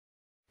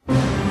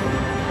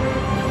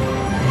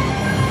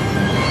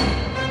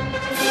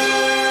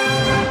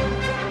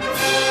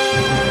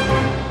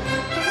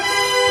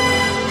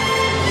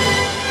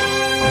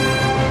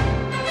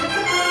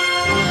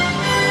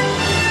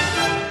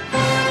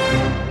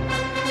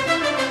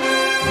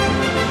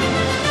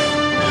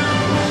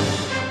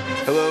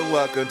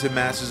welcome to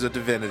Masters of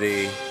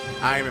Divinity.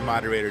 I am your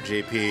moderator,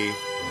 JP,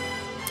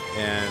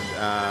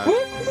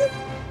 and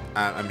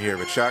I'm here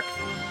with Chuck.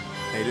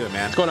 How you doing,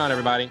 man? What's going on,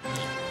 everybody?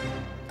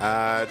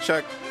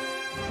 Chuck,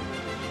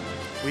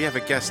 we have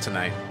a guest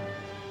tonight.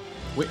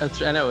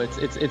 I know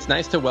it's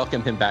nice to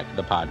welcome him back to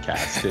the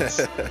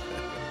podcast.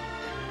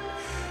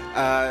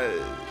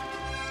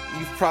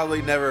 You've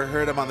probably never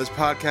heard him on this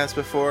podcast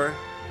before.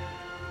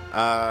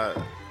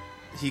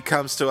 He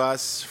comes to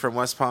us from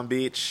West Palm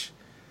Beach.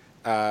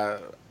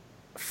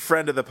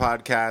 Friend of the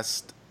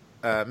podcast,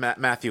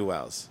 Matthew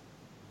Wells.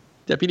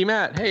 Deputy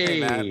Matt. Hey,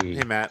 Matt.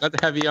 Hey, Matt. Glad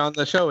to have you on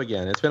the show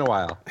again. It's been a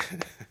while.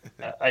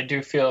 I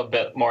do feel a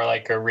bit more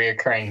like a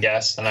reoccurring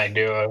guest than I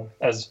do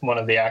as one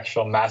of the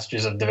actual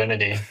Masters of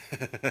Divinity.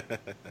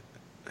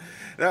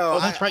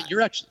 No, that's right.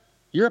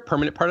 You're a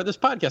permanent part of this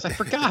podcast. I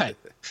forgot.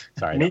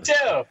 Sorry. Me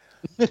too.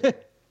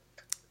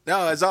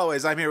 No, as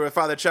always, I'm here with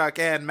Father Chuck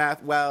and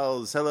Matt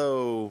Wells.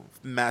 Hello,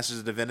 Masters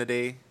of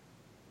Divinity.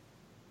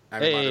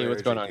 Hey,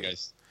 what's going on,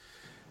 guys?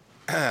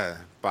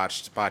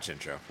 Botch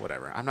intro,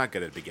 whatever. I'm not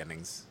good at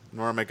beginnings,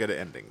 nor am I good at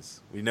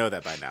endings. We know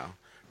that by now.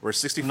 We're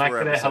 64 I'm not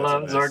good at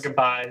episodes hellos or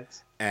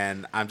goodbyes.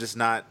 and I'm just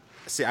not...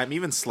 See, I'm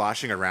even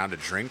sloshing around a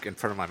drink in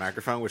front of my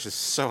microphone, which is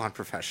so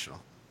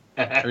unprofessional.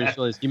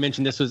 You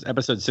mentioned this was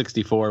episode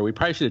 64. We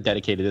probably should have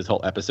dedicated this whole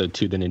episode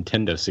to the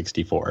Nintendo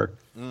 64.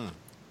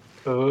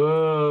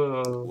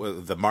 Ooh.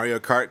 With the Mario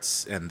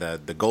Karts and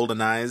the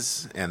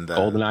GoldenEyes and the...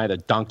 GoldenEye, the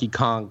Donkey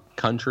Kong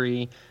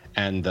Country,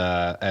 and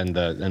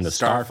the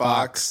Star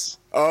Fox.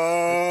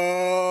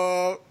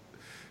 Oh...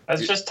 I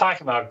was just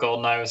talking about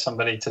GoldenEye with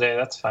somebody today.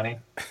 That's funny.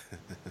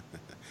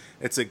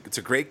 It's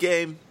a great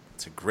game.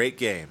 It's a great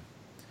game.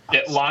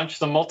 It launched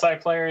the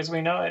multiplayer as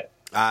we know it.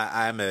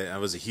 I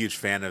was a huge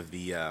fan of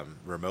the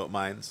remote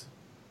mines.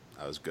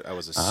 I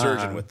was a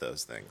surgeon with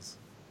those things.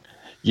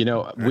 You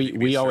know,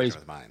 we always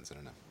with mines. I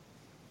don't know.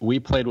 We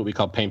played what we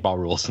call paintball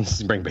rules.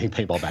 Let's bring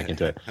paintball back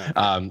into it.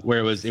 Where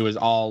it was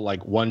all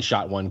like one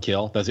shot, one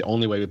kill. That's the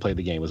only way we played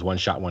the game, was one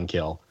shot, one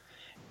kill.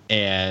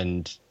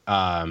 And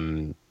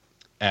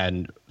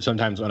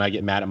sometimes when I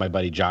get mad at my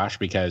buddy Josh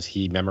because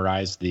he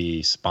memorized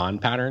the spawn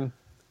pattern,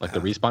 like the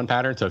respawn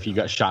pattern. So if you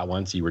got shot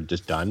once, you were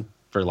just done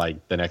for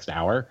like the next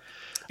hour.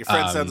 Your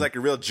friend sounds like a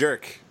real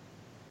jerk.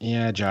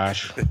 Yeah,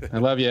 Josh, I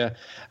love you.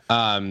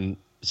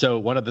 So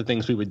one of the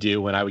things we would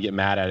do when I would get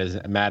mad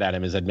at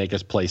him is I'd make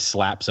us play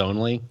slaps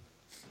only,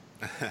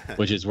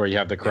 which is where you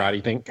have the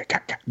karate thing.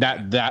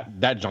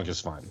 That junk is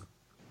fun.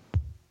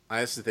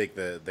 I used to think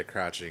the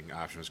crouching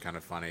option was kind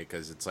of funny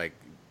because it's like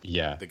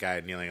the guy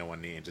kneeling on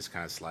one knee and just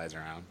kind of slides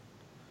around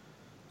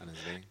on his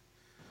knee.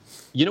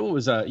 You know what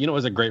was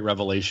a great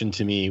revelation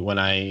to me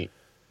when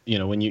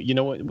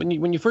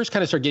you first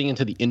kind of start getting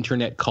into the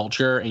internet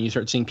culture and you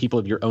start seeing people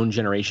of your own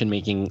generation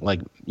making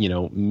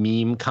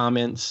meme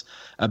comments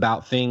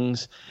about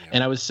things.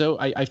 Yeah. And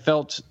I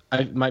felt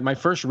my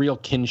first real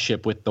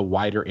kinship with the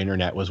wider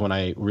internet was when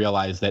I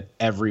realized that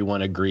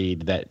everyone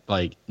agreed that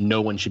like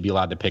no one should be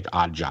allowed to pick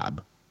Odd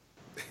Job.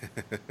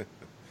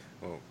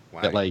 Well,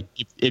 why? That like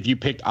if you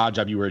picked Odd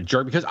Job, you were a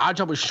jerk because Odd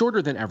Job was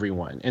shorter than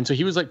everyone, and so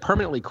he was like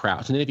permanently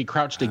crouched. And then if he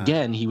crouched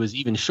again, he was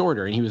even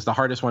shorter, and he was the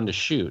hardest one to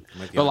shoot.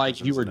 But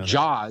like if you were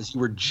Jaws, you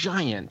were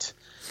giant.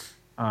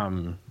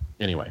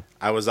 Anyway,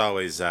 I was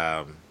always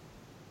 006.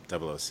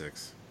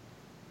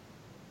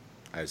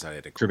 I decided I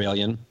had a cool,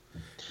 Trevelyan.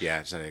 Yeah, I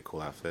decided I had a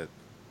cool outfit,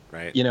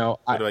 right? You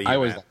know, I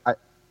always.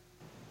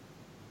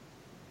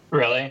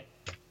 Really?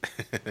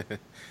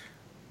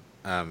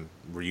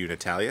 Were you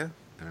Natalia?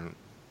 I don't...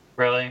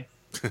 Really?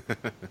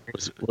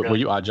 Were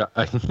you Odd Job?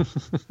 I don't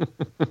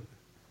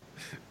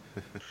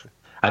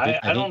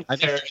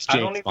care. I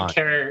don't even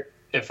care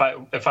if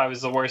I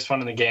was the worst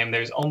one in the game.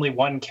 There's only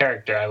one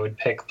character I would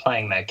pick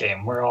playing that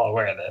game. We're all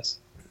aware of this.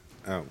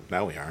 Oh,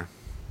 now we are.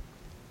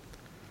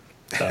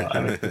 So I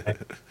mean,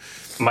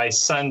 my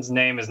son's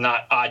name is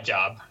not Odd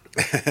Job.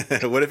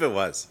 What if it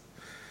was?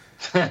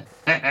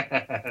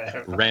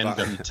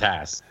 Random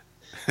task.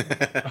 Who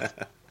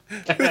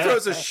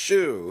throws a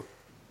shoe?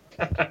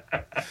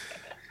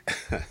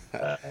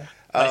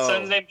 My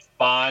son's name is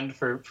Bond,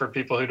 for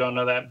people who don't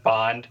know that.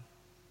 Bond.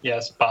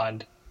 Yes,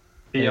 Bond.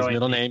 His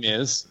middle name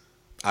is?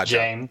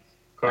 James.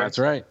 Of course. That's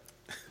right.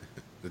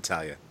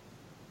 Natalia.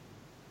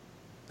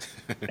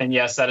 And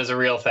yes, that is a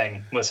real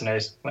thing,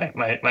 listeners.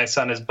 My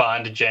son is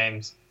Bond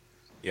James.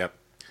 Yep.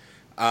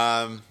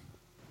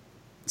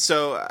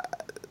 So,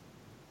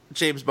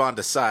 James Bond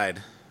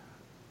aside,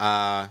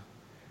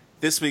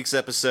 this week's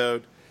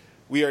episode,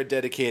 we are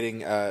dedicating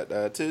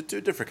to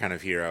a different kind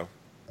of hero.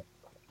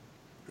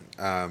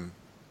 I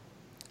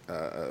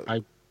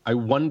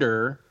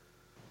wonder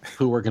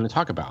who we're going to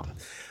talk about.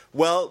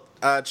 Well,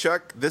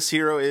 Chuck, this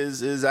hero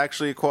is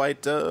actually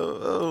quite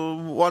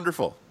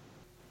wonderful.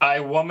 I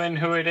woman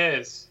who it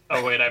is.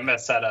 Oh wait, I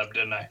messed that up,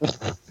 didn't I?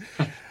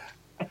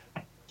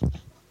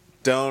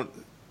 Don't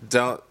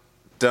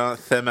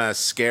Thema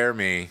scare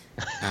me.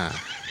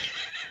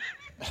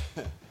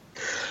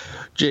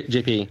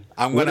 JP,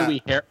 what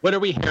are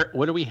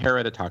we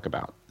here to talk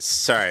about?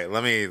 Sorry,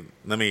 let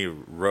me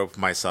rope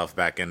myself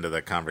back into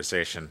the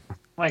conversation. Oh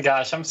my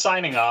gosh, I'm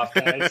signing off,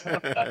 guys.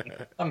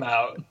 I'm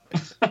out.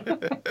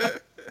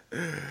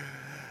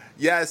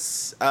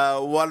 Yes,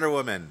 Wonder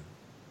Woman,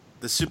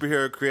 the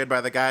superhero created by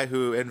the guy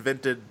who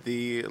invented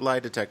the lie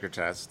detector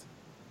test.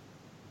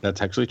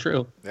 That's actually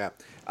true. Yeah.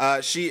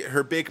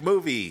 Her big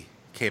movie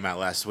came out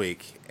last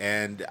week,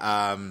 and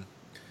there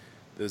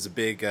was a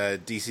big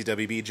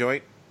DCWB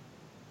joint.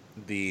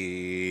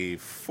 The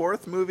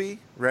fourth movie,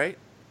 right?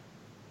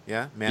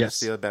 Yeah, Man of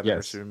Steel, Batman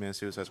vs Superman,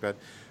 Suicide Squad.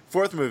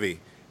 Fourth movie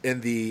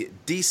in the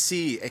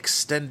DC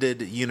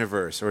Extended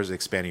Universe, or is it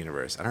Expanded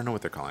Universe? I don't know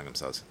what they're calling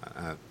themselves.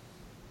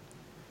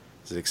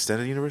 Is it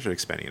Extended Universe or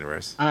Expanded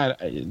Universe? I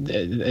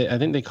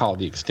think they call it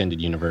the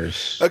Extended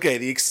Universe. Okay,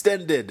 the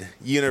Extended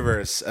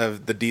Universe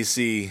of the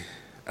DC.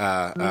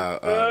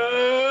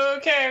 Who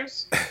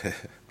cares? Oh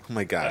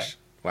my gosh!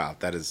 Wow,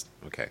 that is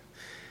okay.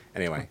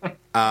 Anyway,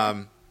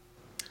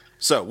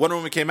 so Wonder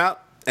Woman came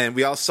out, and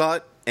we all saw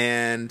it,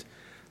 and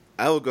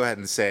I will go ahead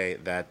and say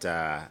that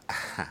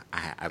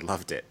I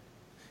loved it.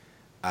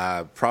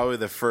 Probably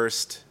the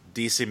first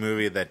DC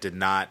movie that did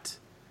not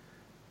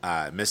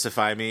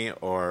mystify me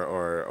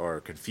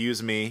or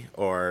confuse me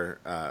or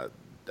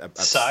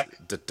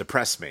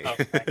depress me.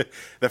 Okay.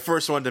 The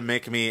first one to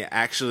make me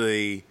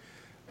actually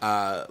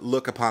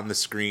look upon the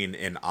screen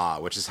in awe,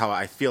 which is how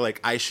I feel like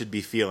I should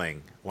be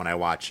feeling when I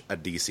watch a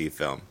DC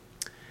film.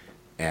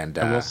 And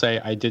I will say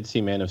I did see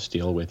Man of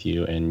Steel with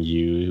you, and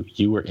you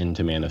were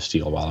into Man of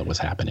Steel while it was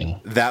happening.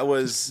 That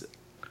was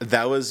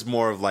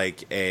more of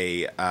like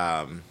a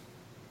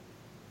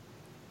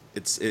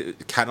it's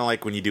kind of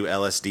like when you do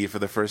LSD for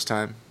the first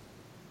time,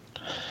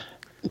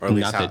 or at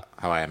least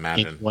how I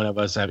imagine. One of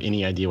us have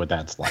any idea what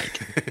that's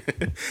like.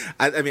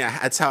 I mean,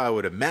 that's how I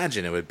would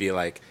imagine it would be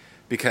like,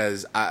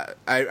 because I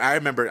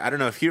remember, I don't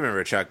know if you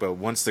remember, Chuck, but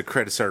once the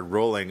credits started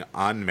rolling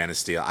on Man of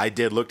Steel, I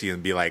did look to you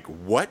and be like,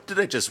 "What did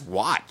I just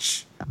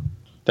watch?"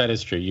 That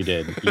is true. You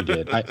did.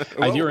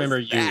 I do remember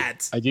you.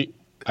 That?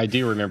 I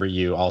do remember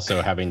you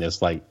also having this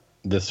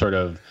sort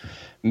of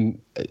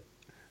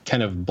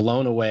kind of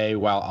blown away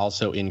while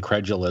also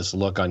incredulous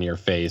look on your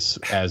face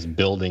as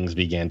buildings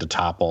began to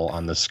topple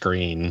on the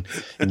screen,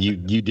 and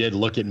you did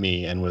look at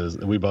me, and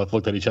we both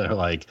looked at each other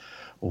like,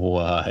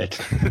 "What?"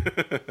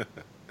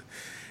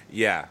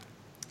 Yeah.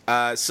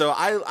 So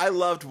I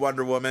loved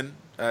Wonder Woman,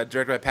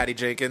 directed by Patty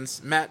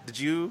Jenkins. Matt,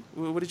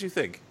 what did you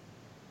think?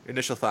 Your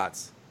initial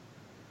thoughts?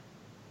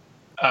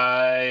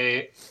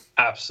 I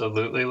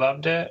absolutely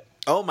loved it.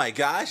 Oh my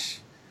gosh.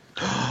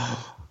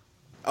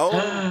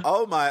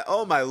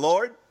 oh my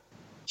Lord.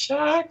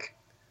 Chuck.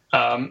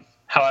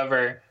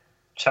 However,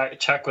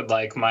 Chuck would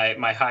like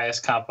my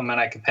highest compliment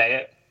I could pay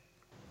it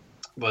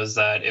was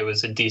that it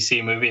was a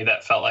DC movie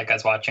that felt like I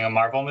was watching a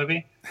Marvel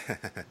movie.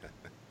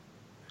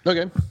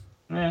 Okay.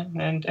 Yeah,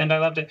 and I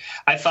loved it.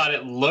 I thought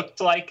it looked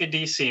like a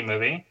DC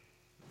movie,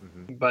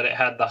 but it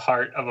had the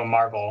heart of a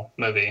Marvel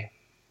movie,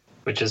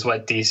 which is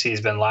what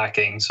DC's been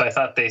lacking. So I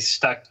thought they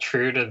stuck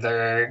true to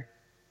their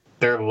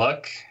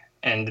look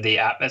and the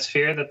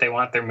atmosphere that they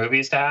want their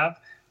movies to have,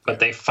 but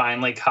they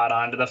finally caught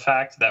on to the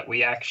fact that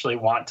we actually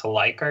want to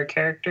like our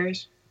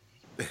characters.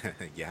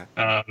 Yeah.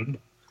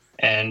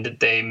 And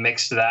they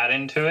mixed that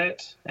into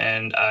it,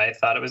 and I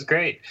thought it was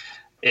great.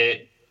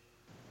 It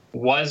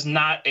was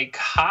not a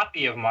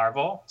copy of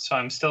Marvel, so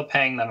I'm still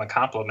paying them a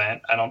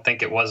compliment. I don't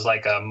think it was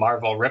like a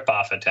Marvel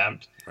ripoff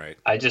attempt. Right.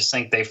 I just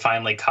think they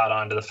finally caught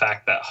on to the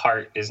fact that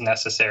heart is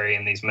necessary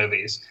in these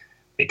movies,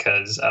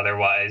 because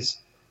otherwise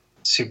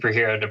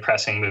superhero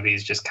depressing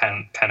movies just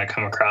kind of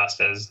come across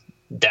as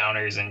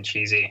downers and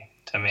cheesy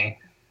to me.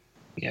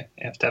 Yeah,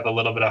 you have to have a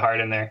little bit of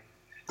heart in there.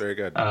 Very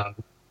good.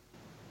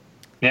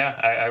 Yeah,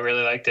 I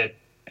really liked it,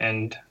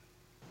 and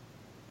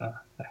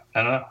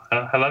I don't know.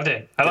 I loved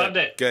it. I loved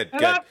it. Good.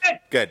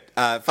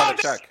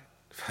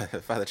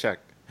 Father Chuck,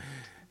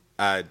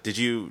 did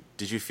you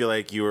feel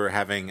like you were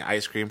having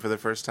ice cream for the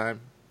first time?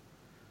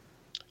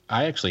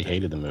 I actually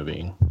hated the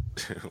movie.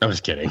 I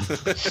was kidding.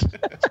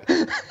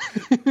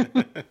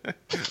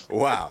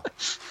 Wow.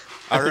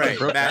 All right,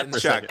 Matt and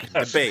Chuck,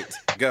 debate.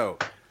 Go.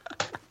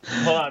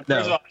 Hold on.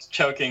 First of all, I was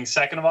choking.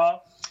 Second of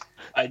all,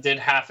 I did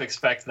half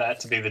expect that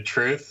to be the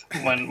truth.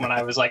 When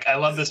I was like, I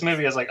love this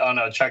movie, I was like, oh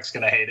no, Chuck's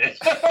gonna hate it.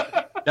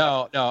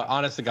 No,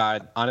 honest to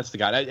God.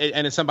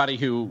 And it's somebody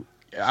who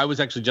I was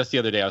actually just the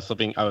other day. I was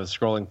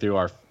scrolling through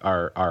our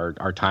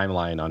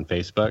timeline on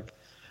Facebook,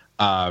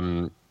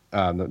 the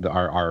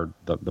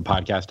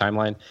podcast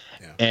timeline,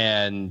 yeah.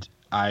 And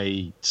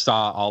I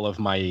saw all of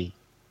my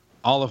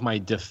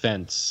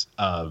defense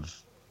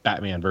of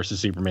Batman versus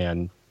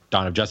Superman: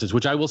 Dawn of Justice,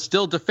 which I will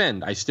still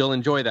defend. I still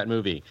enjoy that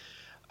movie.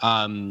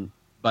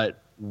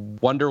 But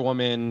Wonder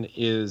Woman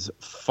is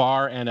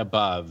far and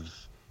above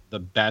the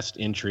best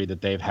entry that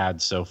they've had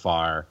so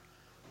far.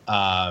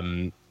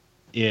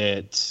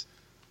 It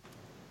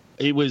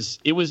was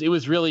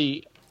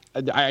really,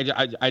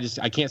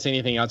 I can't say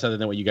anything else other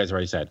than what you guys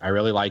already said. I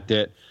really liked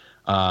it.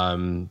 I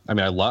mean,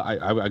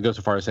 I go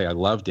so far as to say I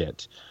loved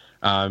it.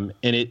 And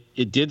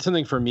it did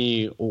something for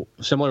me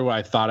similar to what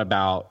I thought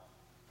about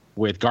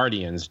with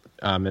Guardians.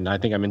 And I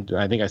think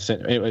I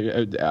sent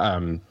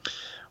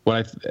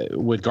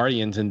with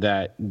Guardians, in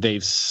that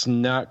they've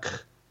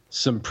snuck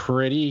some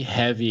pretty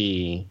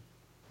heavy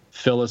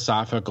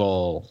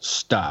philosophical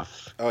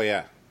stuff. Oh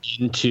yeah.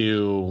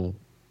 Into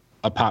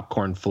a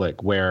popcorn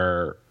flick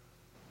where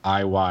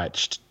I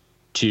watched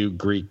two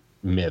Greek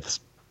myths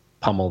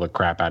pummel the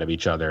crap out of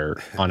each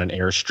other on an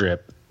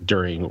airstrip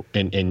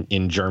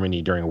in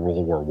Germany during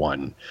World War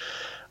One.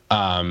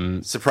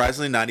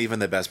 Surprisingly, not even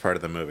the best part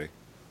of the movie.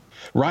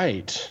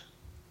 Right.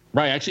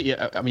 Actually,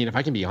 yeah, I mean, if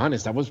I can be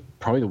honest, that was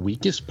probably the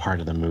weakest part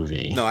of the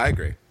movie. No, I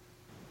agree.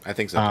 I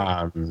think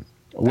so.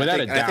 Without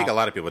a doubt. I think a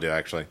lot of people do,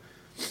 actually.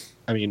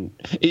 I mean,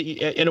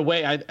 in a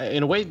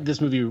way,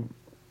 this movie.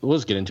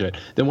 Let's get into it.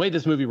 The way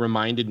this movie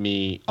reminded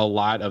me a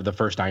lot of the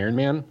first Iron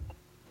Man.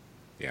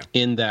 Yeah.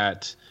 In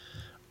that,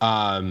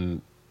 I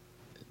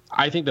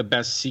think the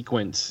best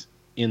sequence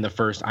in the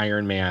first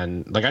Iron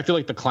Man, like I feel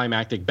like the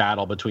climactic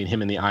battle between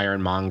him and the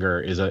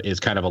Ironmonger is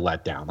kind of a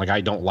letdown. Like I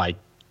don't like.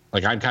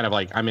 Like I'm kind of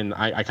like I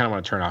kind of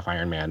want to turn off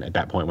Iron Man at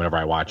that point whenever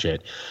I watch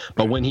it.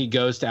 But when he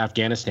goes to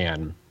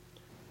Afghanistan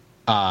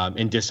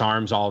and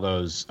disarms all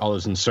those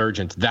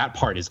insurgents, that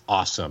part is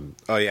awesome.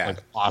 Oh yeah,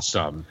 like,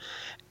 awesome.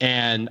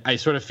 And I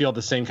sort of feel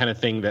the same kind of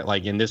thing that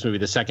like in this movie,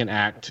 the second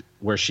act,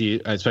 where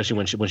especially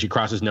when she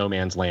crosses no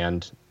man's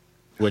land,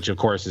 which of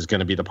course is going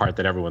to be the part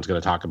that everyone's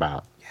going to talk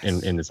about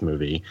in this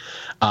movie,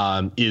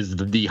 is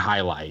the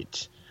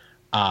highlight,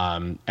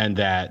 and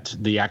that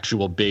the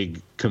actual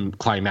big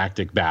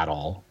climactic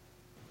battle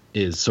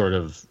is sort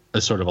of a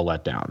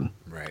letdown,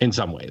 right, in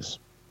some ways.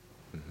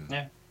 Mm-hmm.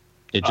 Yeah,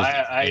 it just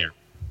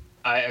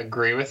I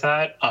agree with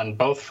that on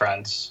both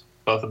fronts,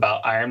 both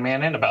about Iron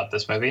Man and about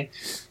this movie.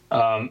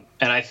 And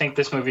I think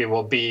this movie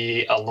will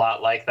be a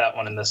lot like that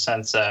one in the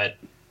sense that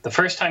the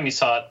first time you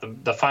saw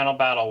it, the final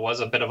battle was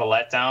a bit of a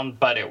letdown,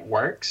 but it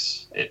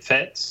works, it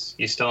fits,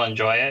 you still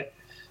enjoy it.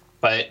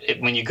 But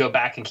when you go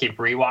back and keep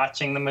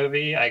rewatching the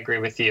movie, I agree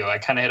with you. I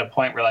kind of hit a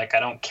point where like I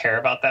don't care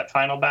about that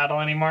final battle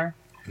anymore.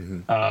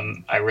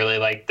 Mm-hmm. I really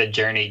like the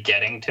journey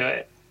getting to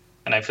it,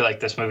 and I feel like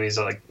this movie is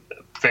like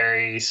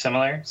very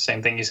similar.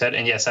 Same thing you said,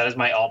 and yes, that is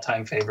my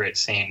all-time favorite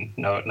scene.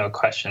 No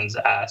questions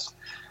asked.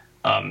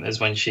 Is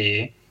when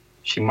she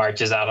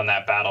marches out on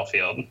that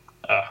battlefield.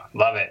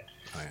 Love it.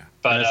 Oh, yeah.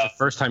 But it's the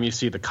first time you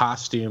see the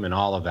costume and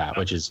all of that,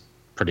 which is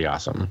pretty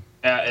awesome.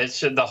 Yeah,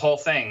 it's the whole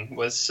thing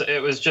was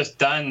just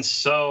done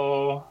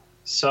so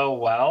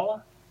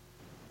well,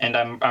 and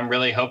I'm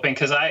really hoping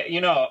because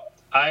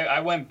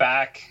I went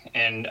back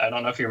and I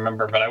don't know if you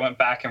remember, but I went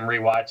back and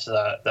rewatched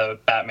the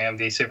Batman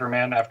v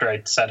Superman after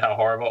I said how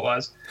horrible it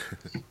was.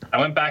 I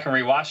went back and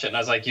rewatched it and I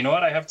was like, you know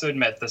what? I have to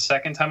admit, the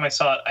second time I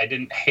saw it, I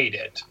didn't hate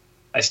it.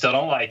 I still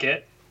don't like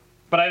it,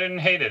 but I didn't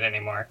hate it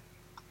anymore.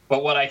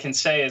 But what I can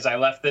say is I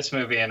left this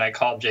movie and I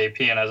called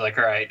JP and I was like,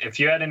 all right, if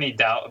you had any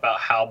doubt about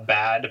how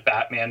bad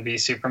Batman v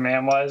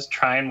Superman was,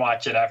 try and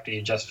watch it after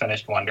you just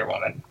finished Wonder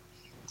Woman.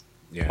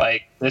 Yeah.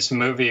 Like, this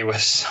movie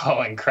was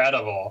so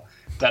incredible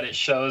that it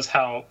shows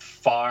how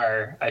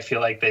far I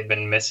feel like they've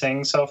been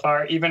missing so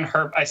far. Even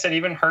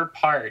her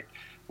part,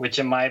 which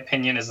in my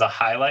opinion is the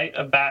highlight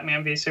of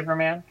Batman v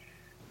Superman,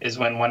 is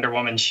when Wonder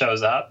Woman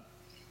shows up.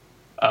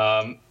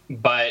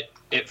 But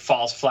it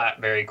falls flat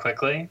very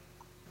quickly.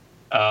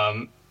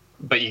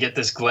 But you get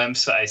this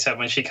glimpse. I said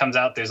when she comes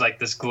out, there's like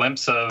this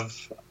glimpse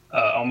of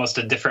almost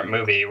a different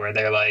movie where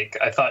they're like,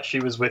 I thought she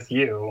was with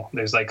you.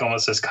 There's like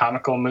almost this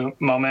comical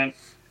moment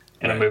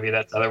in a movie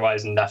that's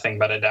otherwise nothing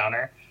but a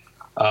downer.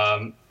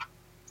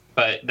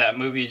 But that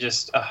movie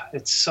just,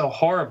 it's so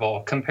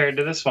horrible compared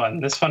to this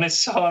one. This one is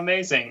so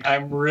amazing.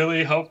 I'm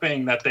really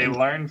hoping that they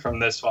learn from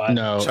this one.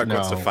 Chuck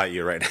wants to fight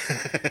you right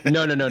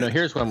now. No.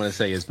 Here's what I'm going to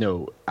say is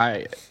no.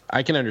 I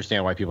can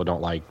understand why people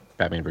don't like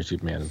Batman vs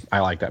Superman. I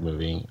like that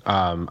movie.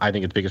 I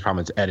think its biggest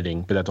problem is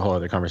editing, but that's a whole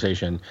other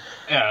conversation.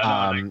 Yeah,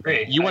 I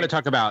agree. You want to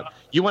talk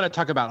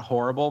about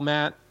horrible,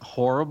 Matt?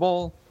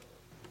 Horrible?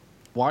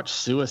 Watch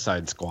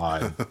Suicide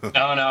Squad.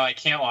 No, I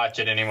can't watch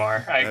it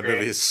anymore. I agree. That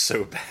movie is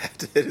so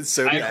bad. It is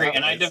so bad.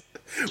 I agree.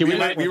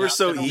 And we were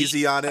so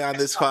easy on it on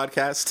this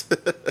podcast.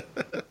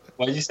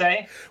 What did you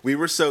say? We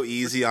were so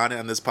easy on it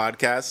on this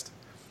podcast.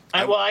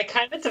 I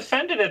kind of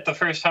defended it the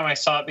first time I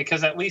saw it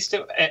because at least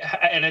it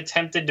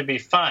attempted to be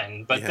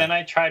fun. But then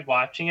I tried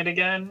watching it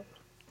again,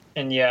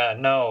 and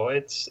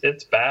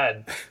it's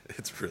bad.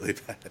 It's really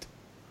bad.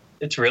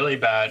 It's really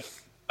bad.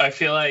 I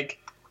feel like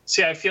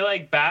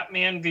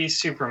Batman v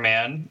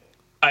Superman,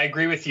 I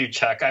agree with you,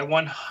 Chuck. I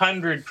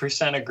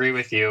 100% agree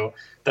with you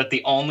that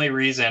the only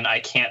reason I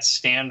can't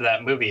stand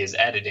that movie is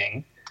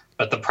editing.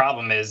 But the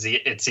problem is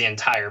it's the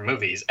entire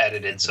movie is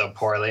edited so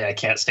poorly, I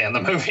can't stand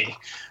the movie.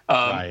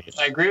 Right.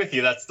 I agree with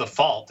you. That's the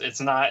fault.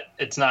 It's not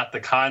the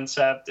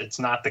concept. It's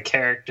not the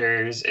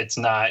characters. It's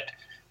not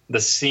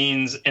the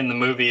scenes in the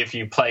movie. If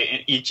you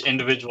play each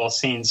individual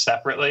scene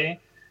separately,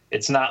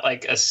 it's not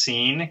like a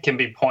scene can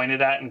be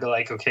pointed at and go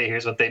like, okay,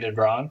 here's what they did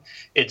wrong.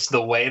 It's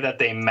the way that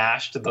they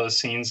mashed those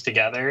scenes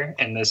together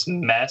in this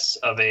mess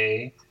of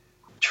a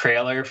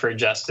trailer for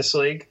Justice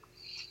League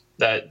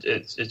that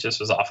it just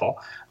was awful.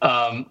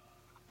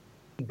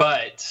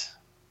 But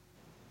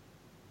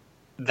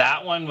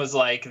that one was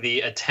like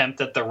the attempt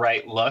at the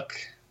right look,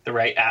 the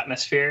right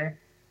atmosphere,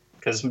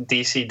 because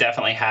DC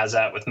definitely has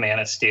that with Man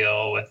of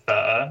Steel, with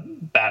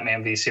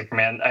Batman v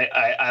Superman.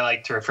 I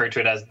like to refer to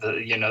it as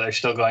they're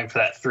still going for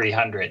that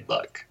 300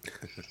 look.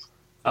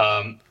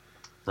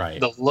 Right.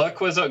 The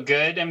look was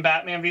good in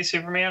Batman v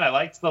Superman. I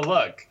liked the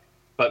look,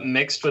 but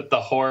mixed with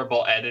the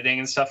horrible editing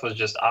and stuff was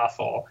just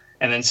awful.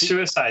 And then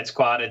Suicide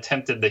Squad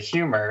attempted the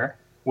humor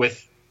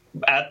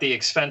at the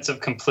expense of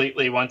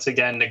completely, once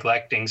again,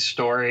 neglecting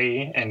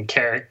story and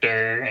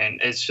character, and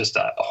it's just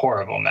a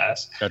horrible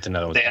mess. That's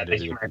another one. They had the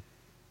humor.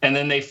 And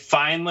then they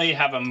finally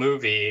have a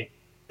movie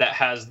that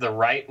has the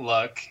right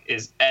look,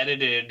 is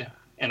edited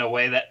in a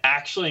way that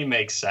actually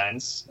makes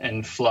sense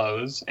and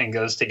flows and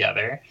goes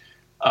together.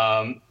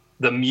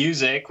 The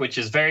music, which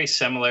is very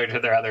similar to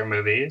their other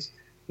movies,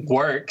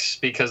 works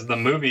because the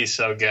movie's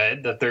so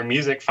good that their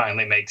music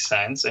finally makes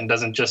sense and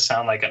doesn't just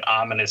sound like an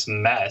ominous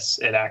mess.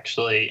 It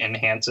actually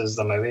enhances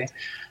the movie.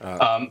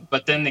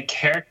 But then the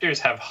characters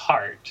have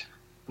heart.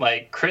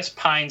 Like, Chris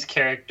Pine's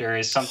character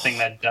is something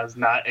that does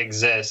not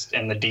exist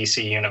in the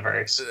DC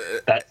universe.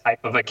 That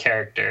type of a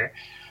character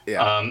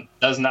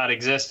does not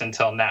exist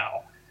until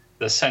now.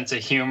 The sense of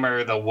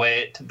humor, the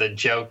wit, the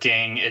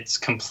joking, it's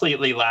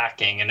completely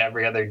lacking in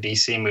every other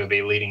DC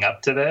movie leading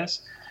up to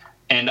this.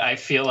 And I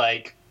feel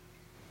like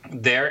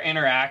their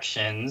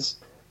interactions,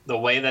 the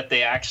way that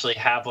they actually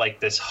have like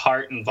this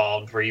heart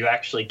involved where you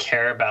actually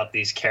care about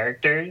these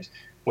characters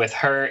with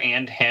her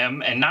and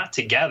him, and not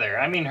together.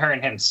 I mean her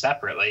and him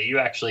separately. You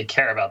actually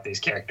care about these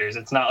characters.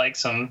 It's not like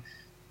some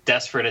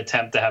desperate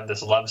attempt to have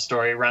this love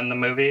story run the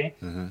movie.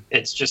 Mm-hmm.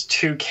 It's just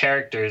two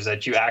characters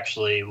that you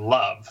actually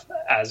love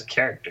as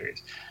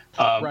characters.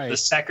 Right.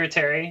 His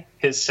secretary,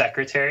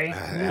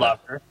 love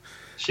her.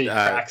 She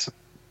cracks me.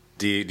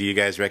 Do you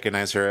guys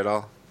recognize her at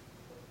all?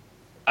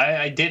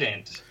 I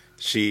didn't.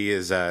 She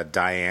is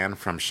Diane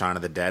from Shaun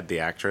of the Dead, the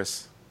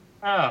actress.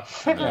 Oh,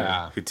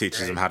 yeah. Who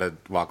teaches them how to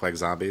walk like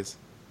zombies.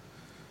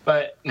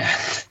 But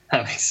that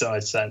makes so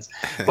much sense.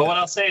 But what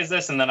I'll say is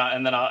this, and then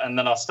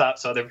I'll stop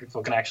so other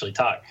people can actually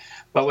talk.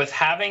 But with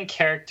having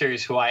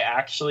characters who I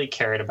actually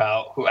cared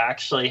about, who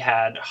actually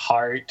had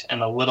heart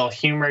and a little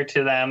humor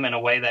to them in a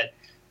way that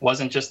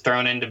wasn't just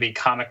thrown in to be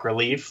comic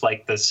relief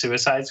like the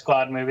Suicide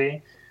Squad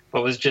movie,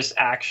 but was just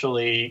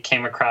actually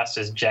came across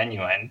as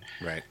genuine.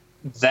 Right.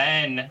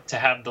 Then to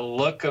have the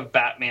look of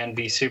Batman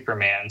v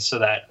Superman, so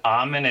that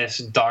ominous,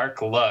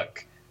 dark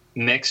look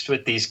mixed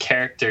with these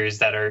characters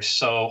that are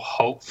so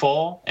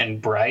hopeful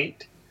and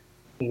bright,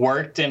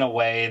 worked in a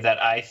way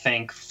that I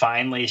think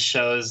finally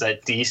shows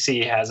that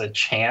DC has a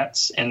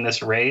chance in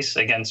this race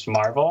against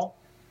Marvel,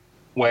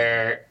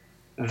 where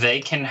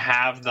they can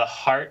have the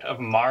heart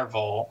of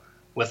Marvel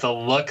with a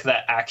look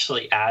that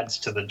actually adds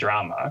to the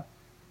drama.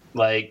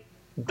 Like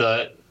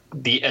the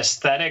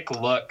aesthetic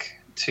look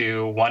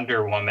to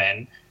Wonder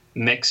Woman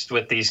mixed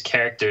with these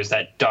characters,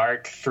 that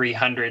dark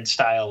 300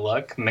 style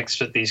look mixed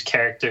with these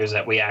characters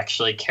that we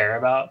actually care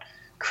about,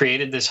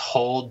 created this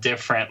whole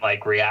different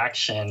like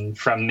reaction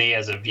from me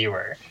as a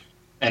viewer.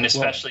 And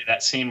especially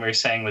that scene we were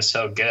saying was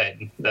so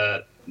good,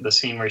 the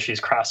scene where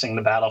she's crossing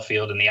the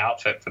battlefield in the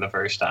outfit for the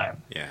first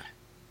time. Yeah.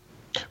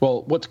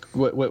 Well, what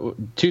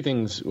two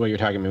things what you're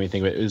talking made me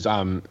think of it is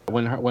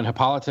when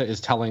Hippolyta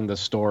is telling the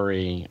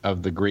story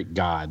of the Greek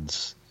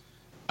gods.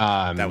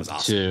 That was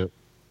awesome.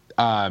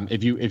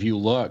 If you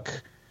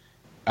look,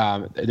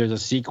 there's a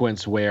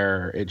sequence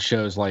where it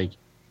shows like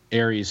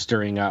Ares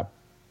stirring up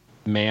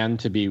man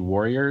to be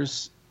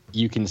warriors.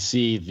 You can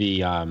see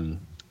the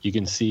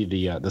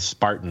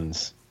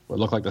Spartans, what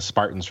look like the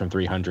Spartans from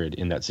 300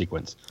 in that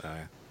sequence. Oh,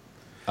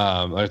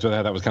 yeah.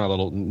 That was kind of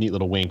a neat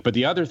little wink. But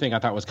the other thing I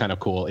thought was kind of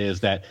cool is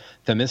that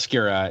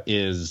Themyscira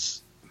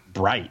is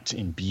bright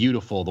and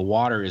beautiful. The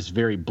water is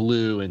very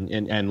blue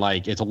and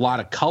like it's a lot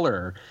of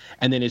color.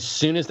 And then as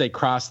soon as they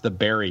cross the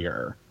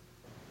barrier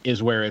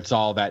is where it's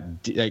all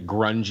that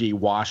grungy,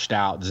 washed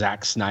out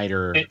Zack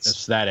Snyder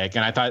aesthetic.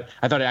 And I thought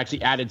it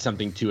actually added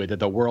something to it, that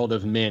the world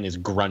of men is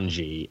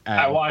grungy.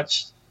 I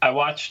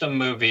watched a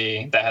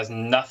movie that has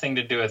nothing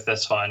to do with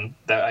this one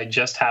that I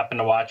just happened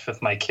to watch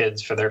with my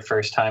kids for their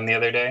first time the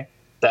other day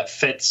that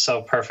fits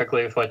so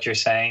perfectly with what you're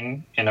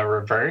saying in a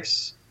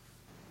reverse.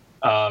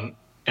 And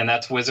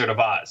that's Wizard of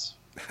Oz.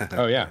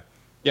 Oh, yeah.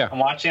 Yeah. I'm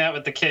watching that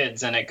with the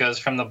kids, and it goes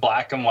from the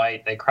black and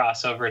white. They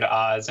cross over to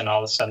Oz, and all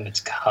of a sudden it's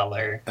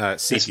color.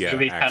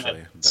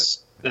 Sepia,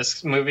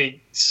 this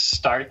movie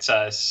starts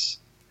us,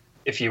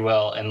 if you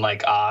will, in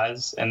like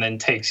Oz, and then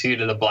takes you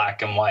to the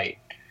black and white.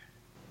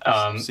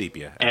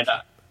 Sepia. And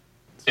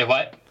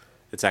what?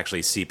 It's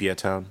actually sepia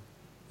tone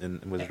in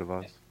Wizard of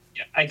Oz.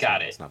 Yeah, I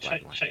got it.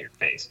 Shut your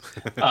face.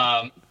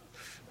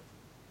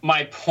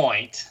 My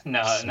point.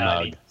 No,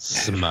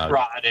 Smug.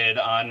 Rotted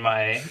on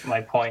my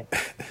point.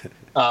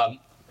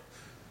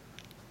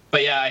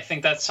 But yeah, I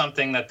think that's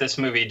something that this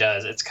movie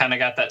does. It's kind of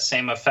got that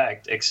same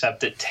effect,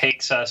 except it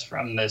takes us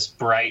from this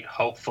bright,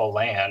 hopeful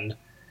land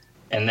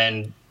and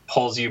then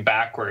pulls you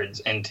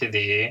backwards into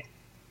the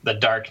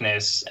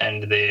darkness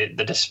and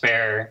the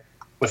despair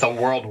with a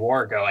world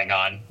war going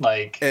on.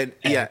 Can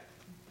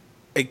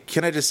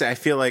I just say, I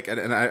feel like,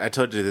 and I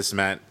told you this,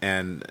 Matt,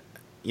 and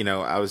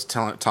I was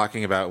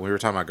talking about, we were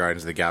talking about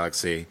Guardians of the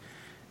Galaxy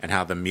and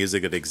how the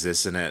music that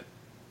exists in it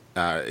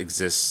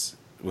exists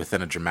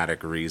within a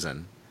dramatic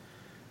reason.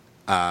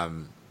 I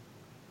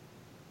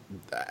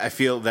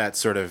feel that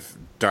sort of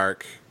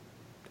dark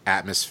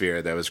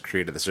atmosphere that was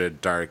created, the sort of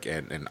dark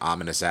and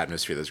ominous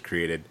atmosphere that was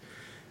created,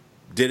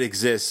 did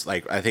exist,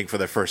 like, I think for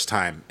the first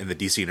time in the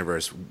DC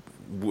universe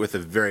with a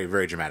very,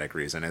 very dramatic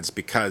reason. It's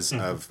because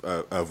of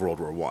World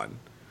War One,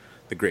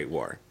 the Great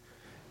War.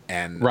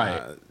 And,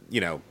 right.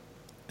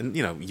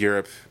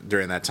 Europe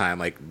during that time,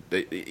 like,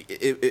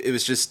 it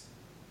was just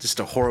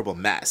a horrible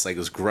mess. Like, it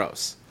was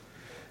gross.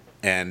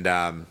 And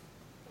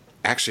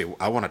actually,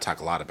 I want to talk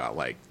a lot about,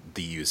 like,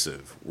 the use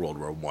of World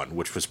War One,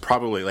 which was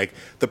probably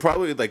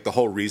the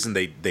whole reason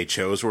they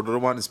chose World War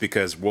One is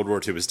because World War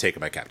Two was taken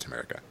by Captain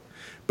America.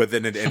 But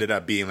then it ended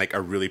up being like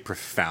a really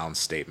profound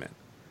statement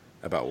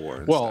about war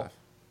and stuff.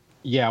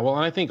 Yeah, well,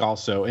 and I think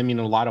also, I mean,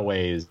 in a lot of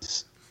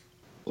ways,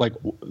 like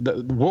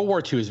the World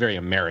War II is very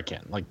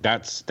American. Like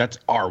that's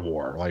our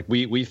war. Like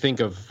we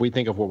think of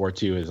World War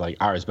II as like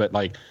ours, but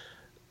like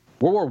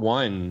World War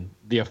One,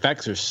 the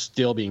effects are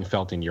still being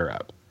felt in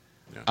Europe.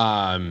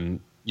 Yeah. And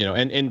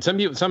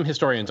some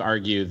historians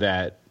argue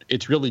that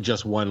it's really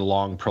just one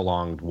long,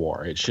 prolonged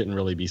war. It shouldn't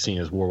really be seen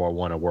as World War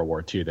One or World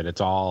War II. That it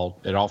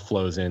all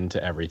flows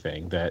into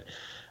everything. That,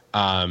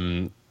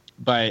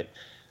 but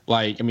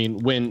like, I mean,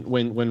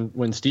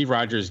 when Steve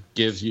Rogers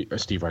gives you, or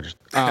Steve Rogers,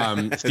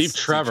 Steve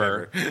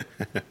Trevor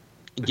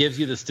gives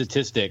you the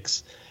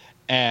statistics,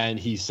 and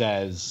he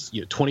says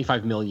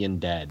 25 million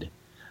dead.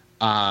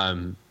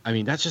 I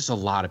mean, that's just a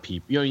lot of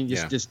people. Hearing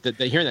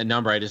that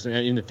number,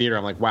 in the theater,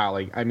 I'm like, wow.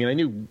 Like, I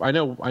mean, I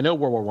know World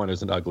War One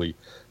is an ugly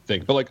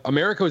thing, but like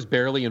America was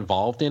barely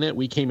involved in it.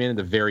 We came in at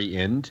the very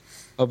end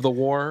of the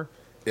war.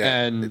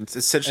 Yeah, and it's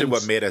essentially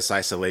what made us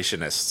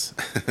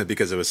isolationists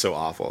because it was so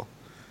awful.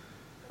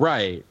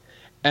 Right.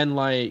 And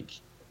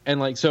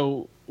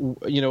so,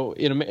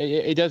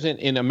 it doesn't,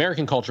 in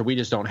American culture, we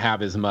just don't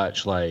have as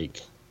much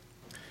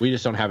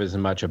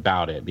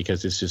about it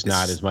because it's just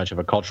not as much of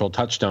a cultural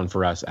touchstone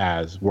for us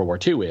as World War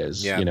II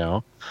is, Yeah,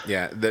 not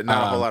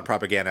a whole lot of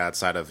propaganda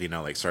outside of,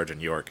 like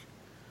Sergeant York.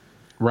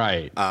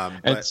 Right. Go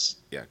ahead.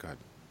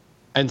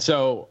 And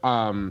so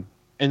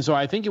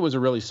I think it was a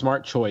really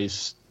smart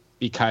choice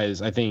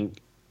because I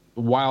think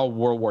while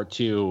World War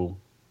II,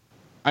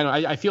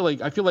 I feel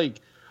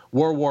like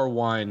World War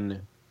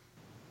One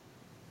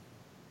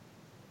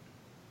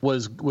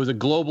was a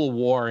global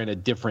war in a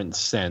different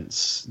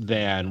sense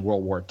than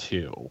World War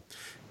II.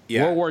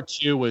 Yeah. World War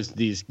II was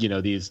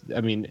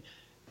World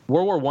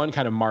War One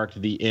kind of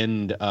marked the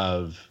end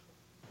of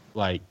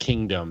like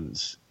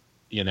kingdoms,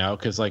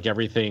 because like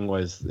everything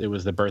was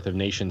the birth of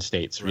nation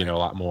states, right. A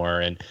lot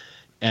more,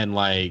 and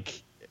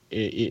like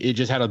it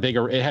just had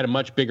a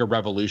much bigger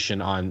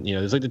revolution on,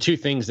 there's like the two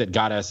things that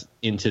got us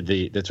into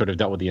that sort of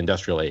dealt with the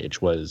industrial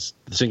age was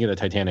the sinking of the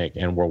Titanic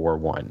and World War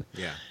One.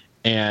 Yeah.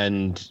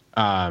 And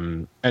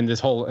this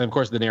whole, and of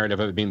course, the narrative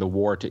of it being the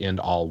war to end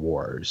all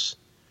wars,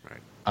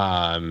 right?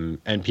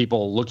 And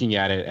people looking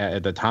at it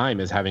at the time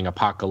as having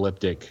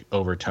apocalyptic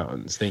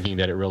overtones, thinking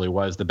that it really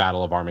was the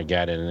Battle of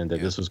Armageddon and that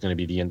this was going to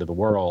be the end of the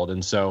world.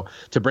 And so,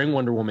 to bring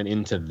Wonder Woman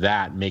into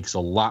that makes a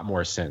lot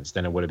more sense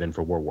than it would have been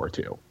for World War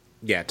II.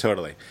 Yeah,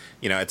 totally.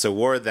 It's a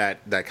war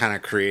that kind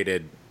of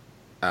created.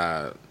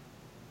 This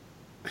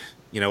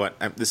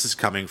is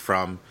coming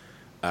from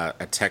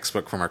a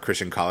textbook from our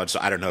Christian college, so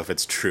I don't know if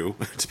it's true,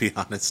 to be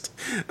honest.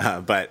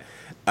 But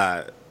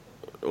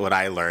what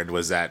I learned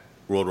was that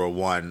World War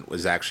One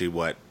was actually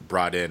what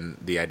brought in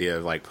the idea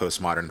of like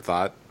postmodern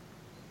thought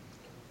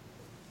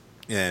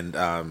and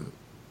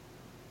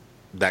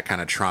that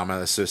kind of trauma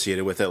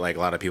associated with it. Like a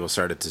lot of people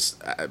started to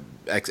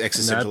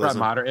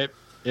existentialism.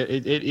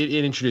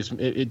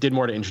 It did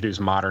more to introduce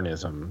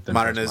modernism than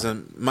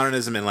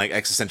modernism and like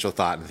existential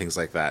thought and things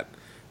like that.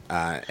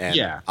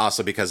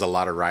 Also because a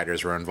lot of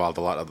writers were involved,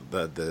 a lot of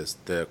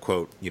the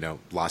quote,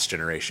 lost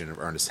generation of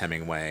Ernest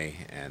Hemingway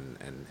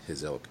and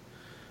his ilk,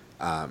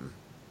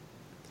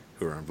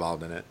 who were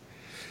involved in it.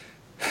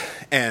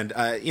 And,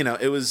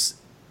 it was,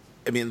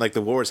 like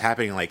the war was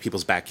happening in like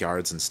people's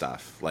backyards and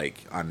stuff,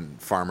 like on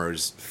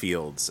farmers'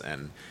 fields.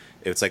 And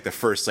it's like the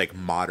first like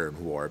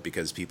modern war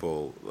because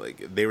people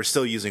like, they were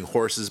still using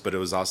horses, but it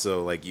was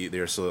also like, they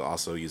were still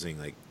also using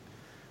like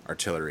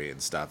artillery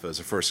and stuff. It was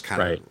the first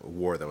kind of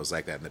war that was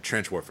like that. And the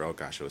trench warfare, oh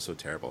gosh, it was so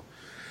terrible.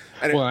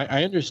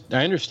 I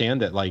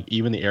understand that like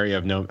even the area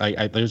of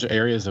there's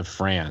areas of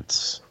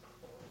France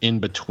in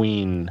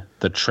between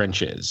the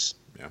trenches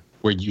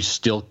where you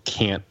still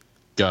can't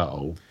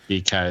go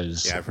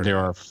because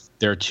there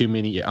are too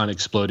many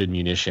unexploded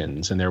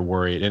munitions and they're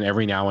worried. And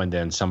every now and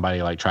then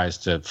somebody like tries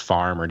to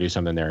farm or do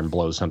something there and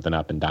blows something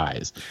up and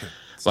dies.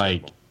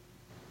 Like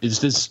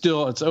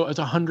terrible. It's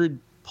 100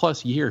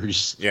 plus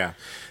years. Yeah.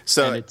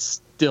 So and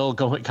it's still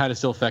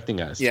still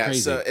affecting us. Yeah.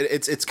 Crazy. So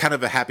it's kind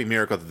of a happy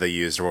miracle that they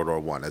used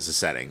World War I as a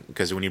setting,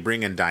 because when you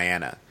bring in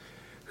Diana,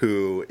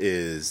 who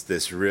is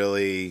this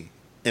really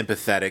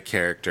empathetic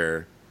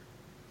character,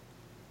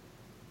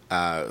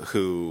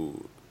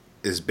 who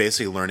is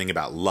basically learning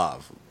about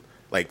love.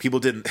 Like, people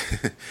didn't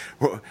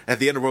at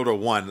the end of World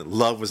War I,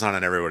 love was not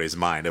on everybody's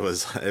mind. It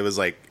was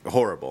like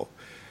horrible.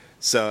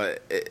 So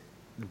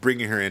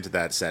bringing her into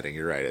that setting,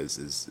 you're right,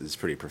 is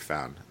pretty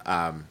profound.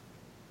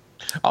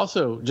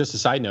 Also, just a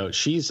side note,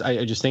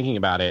 I just thinking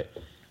about it.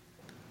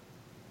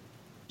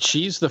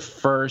 She's the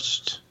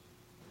first.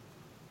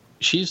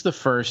 Correct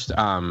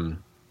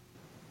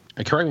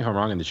me if I'm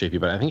wrong in the JP,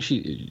 but I think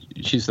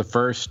she's the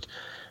first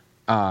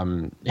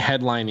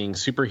headlining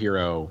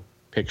superhero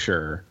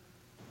picture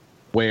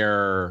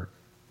where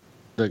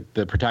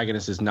the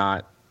protagonist is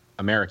not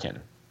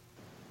American.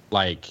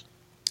 Like,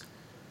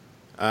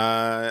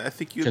 I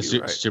think you're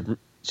right.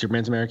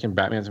 Superman's American,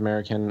 Batman's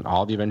American,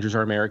 all the Avengers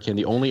are American.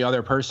 The only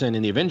other person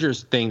in the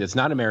Avengers thing that's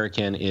not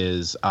American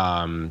is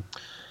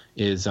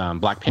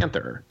Black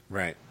Panther.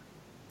 Right.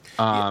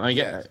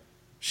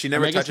 She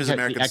never touches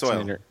American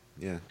soil.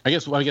 Yeah. I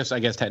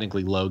guess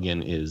technically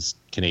Logan is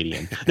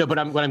Canadian. No,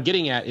 but what I'm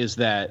getting at is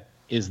that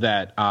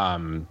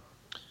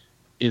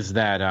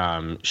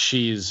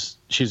she's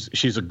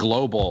a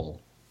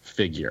global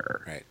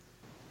figure. Right.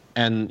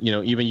 And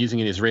even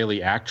using an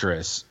Israeli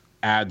actress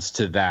adds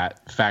to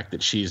that fact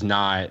that she's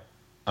not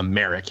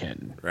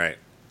American. Right.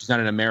 She's not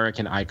an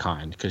American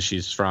icon because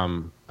she's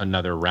from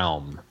another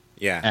realm.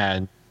 Yeah.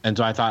 And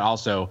so I thought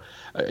also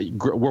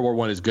World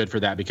War I is good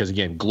for that because,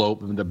 again,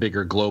 the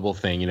bigger global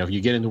thing. If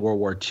you get into World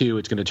War II,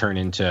 it's going to turn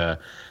into,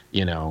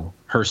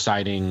 her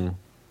siding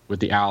with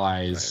the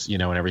Allies,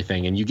 right. And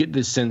everything. And you get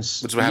this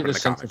sense. Which is what happened in the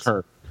comics. Of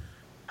her.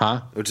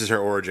 Huh? Which is her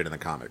origin in the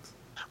comics.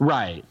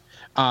 Right.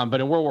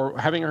 But in World War,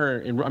 having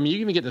her, you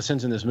even get the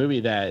sense in this movie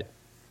that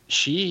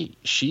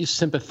she's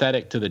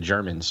sympathetic to the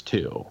Germans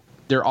too.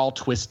 They're all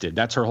twisted.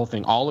 That's her whole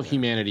thing. All of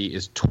humanity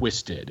is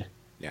twisted.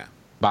 Yeah.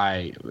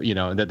 By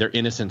that their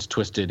innocence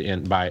twisted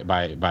in by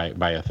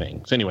a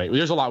thing. So anyway,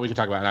 there's a lot we can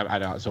talk about. I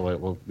don't.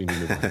 So we can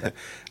move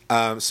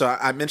on. So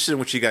I mentioned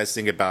what you guys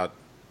think about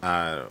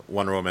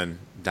Wonder Woman,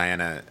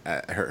 Diana,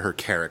 her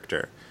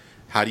character.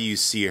 How do you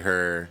see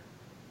her?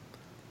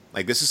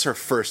 Like, this is her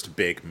first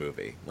big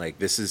movie. Like,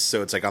 this is,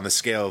 so it's like on the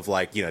scale of,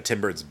 like, Tim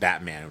Burton's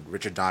Batman,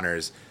 Richard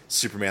Donner's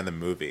Superman the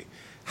movie.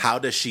 How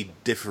does she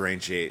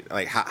differentiate?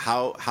 Like,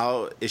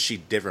 how is she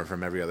different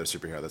from every other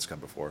superhero that's come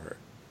before her?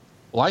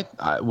 Well,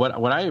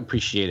 what I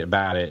appreciate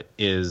about it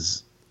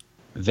is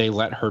they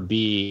let her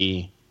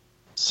be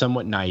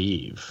somewhat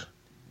naive.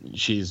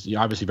 She's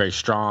obviously very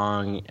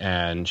strong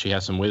and she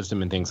has some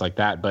wisdom and things like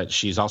that, but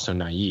she's also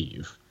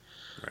naive.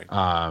 Right.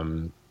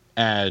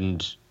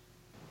 And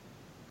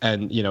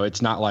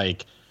it's not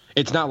like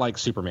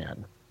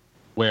Superman,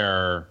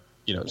 where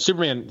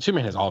Superman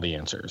has all the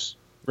answers.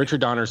 Richard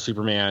Donner's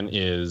Superman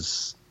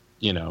is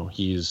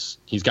he's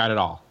got it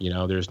all.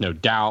 There's no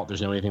doubt,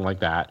 there's no anything like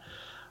that.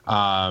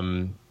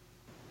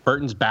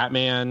 Burton's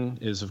Batman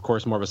is of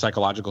course more of a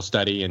psychological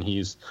study, and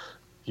he's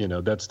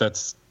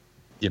but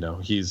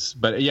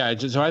yeah.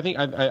 So I think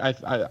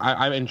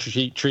I'm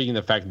intrigued in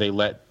the fact that they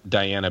let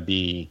Diana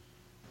be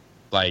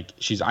like,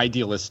 she's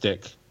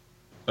idealistic,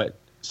 but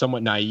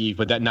somewhat naive,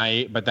 but that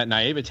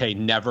naivete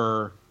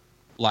never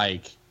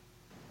like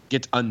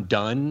gets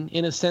undone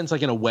in a sense.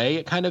 Like, in a way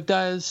it kind of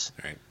does,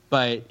 right.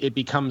 But it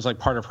becomes like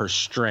part of her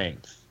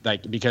strength,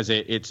 like, because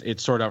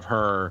it's sort of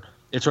her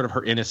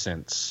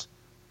innocence,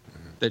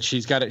 that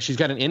she's got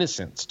an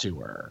innocence to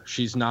her.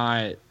 She's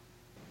not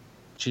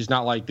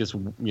like this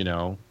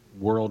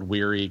world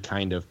weary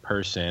kind of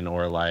person,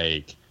 or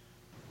like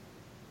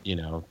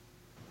right.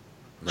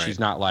 She's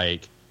not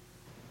like,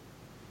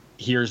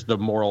 here's the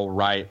moral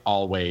right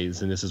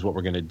always, and this is what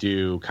we're going to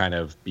do kind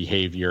of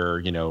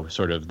behavior,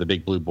 sort of the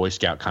big blue Boy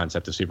Scout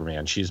concept of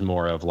Superman. She's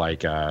more of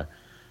like,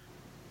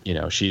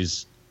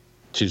 she's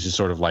just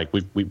sort of like,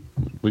 we've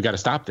got to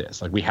stop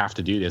this. Like, we have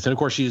to do this. And of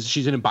course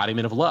she's an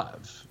embodiment of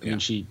love. Yeah. I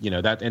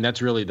mean,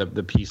 that's really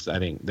the piece I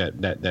think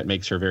that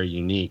makes her very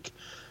unique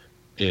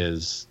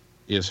is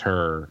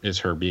her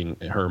being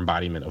her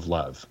embodiment of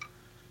love.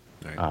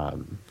 Right.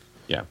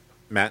 Yeah.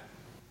 Matt?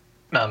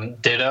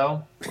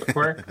 Ditto would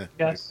work,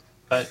 yes.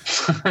 But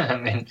I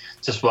mean,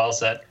 just well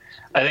said.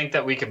 I think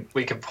that we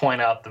could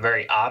point out the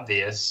very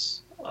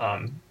obvious,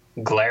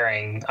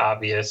 glaring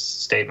obvious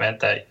statement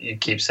that you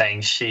keep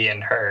saying she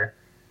and her.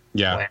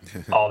 Yeah.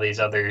 When all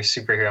these other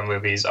superhero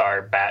movies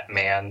are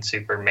Batman,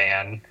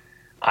 Superman,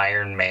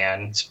 Iron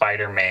Man,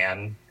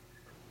 Spider-Man.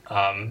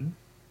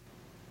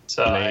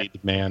 So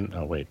Blade Man.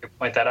 Oh wait.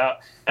 Point that out.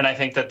 And I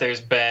think that there has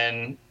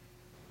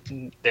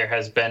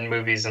been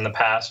movies in the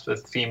past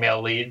with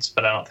female leads,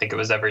 but I don't think it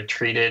was ever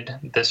treated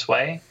this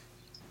way.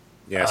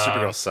 Yeah,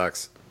 Supergirl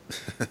sucks.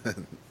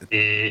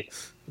 The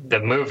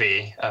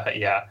movie,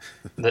 yeah.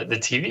 The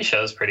TV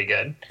show is pretty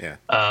good. Yeah.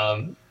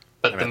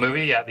 But the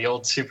movie, yeah, the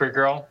old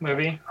Supergirl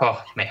movie.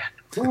 Oh man.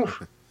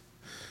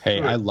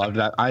 Hey, I loved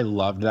that. I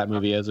loved that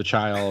movie as a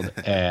child,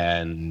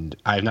 and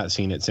I've not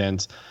seen it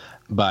since.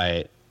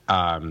 But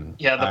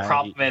yeah, the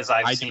problem is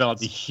I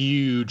developed a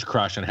huge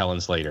crush on Helen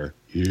Slater.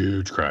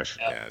 Huge crush.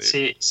 Yeah,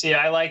 see,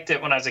 I liked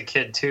it when I was a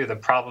kid too. The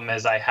problem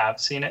is I have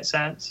seen it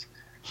since.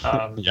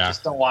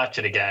 Just don't watch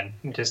it again.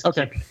 Just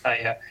okay.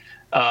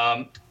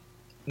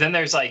 Then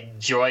there's like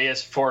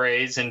joyous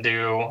forays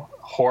into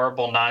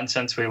horrible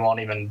nonsense we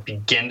won't even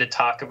begin to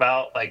talk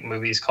about, like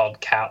movies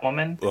called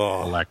Catwoman.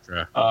 Oh,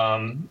 Elektra.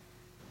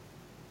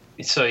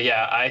 So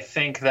yeah, I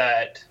think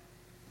that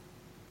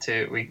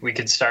we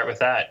could start with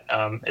that.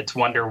 It's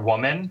Wonder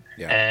Woman,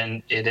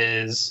 and it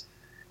is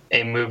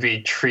a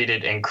movie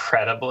treated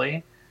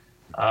incredibly.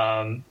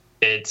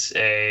 It's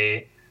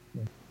a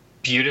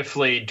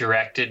beautifully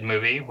directed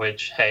movie,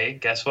 which, hey,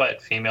 guess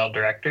what? Female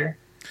director.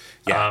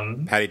 Yeah,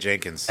 Patty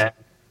Jenkins.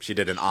 She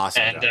did an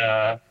awesome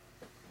job.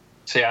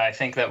 So yeah, I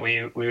think that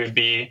we would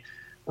be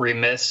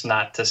remiss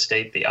not to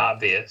state the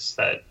obvious,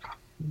 that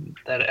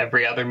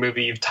every other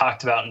movie you've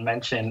talked about and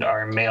mentioned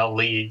are male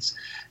leads.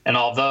 And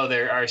although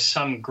there are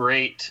some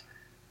great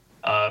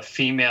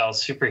female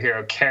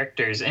superhero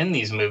characters in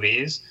these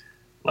movies,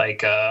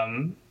 like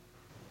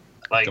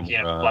Black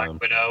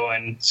Widow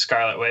and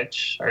Scarlet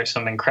Witch are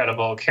some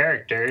incredible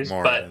characters,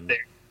 but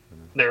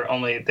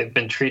they've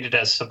been treated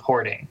as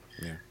supporting.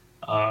 Yeah.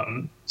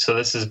 So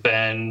this has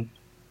been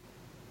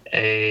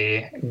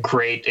a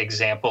great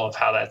example of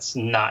how that's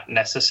not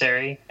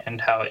necessary and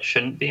how it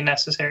shouldn't be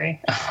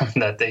necessary.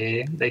 That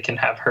they can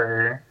have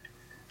her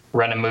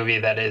run a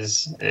movie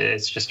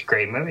it's just a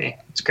great movie.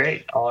 It's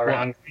great all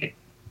around. Great.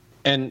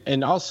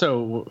 And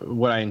also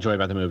what I enjoy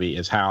about the movie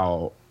is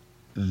how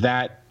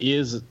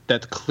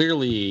that's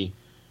clearly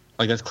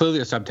a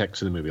subtext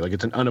to the movie. Like,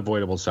 it's an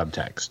unavoidable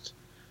subtext.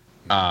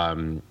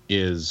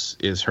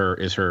 Is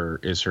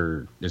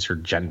her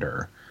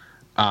gender.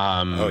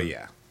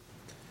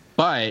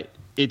 But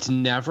it's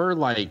never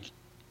like,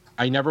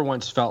 I never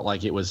once felt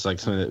like it was like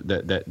something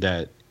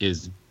that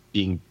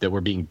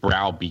we're being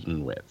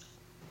browbeaten with.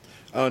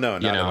 Oh no,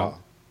 not at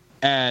all.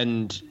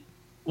 And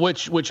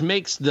which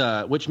makes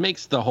the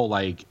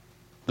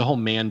whole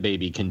man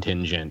baby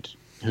contingent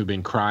who've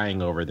been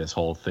crying over this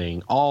whole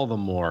thing all the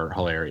more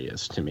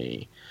hilarious to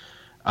me.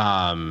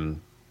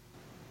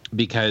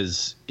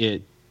 Because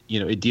it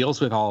deals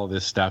with all of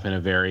this stuff in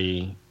a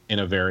very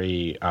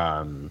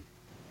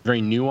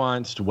very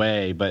nuanced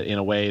way, but in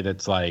a way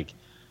that's like,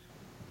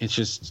 it's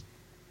just,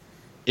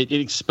 it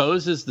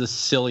exposes the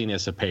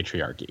silliness of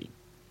patriarchy.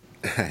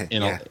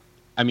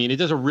 It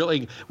does a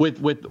really,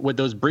 with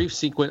those brief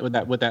sequence, with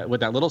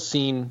that little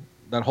scene,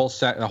 the whole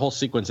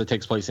sequence that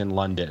takes place in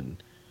London,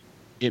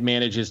 it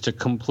manages to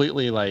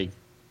completely like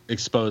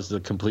expose the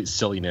complete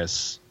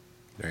silliness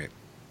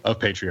of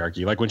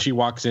patriarchy. Like when she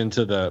walks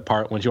into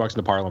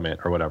Parliament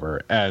or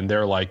whatever, and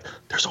they're like,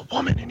 "There's a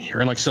woman in here,"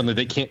 and like suddenly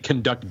they can't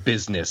conduct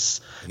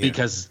business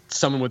because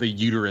someone with a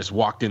uterus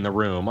walked in the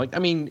room. Like, I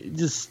mean,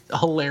 just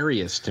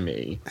hilarious to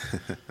me.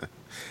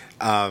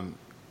 And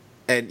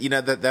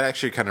that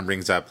actually kind of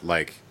brings up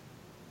like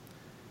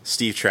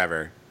Steve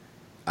Trevor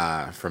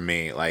for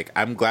me. Like,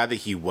 I'm glad that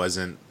he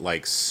wasn't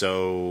like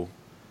so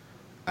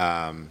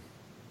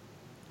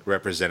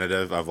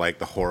representative of like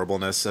the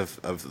horribleness of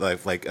a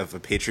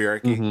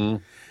patriarchy.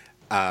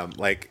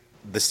 Like,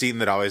 the scene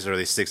that always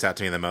really sticks out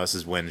to me the most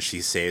is when she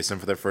saves him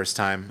for the first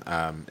time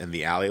in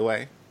the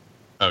alleyway.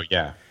 Oh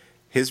yeah.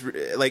 I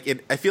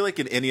feel like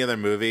in any other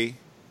movie,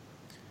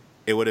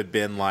 it would have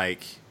been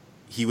like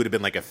he would have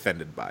been like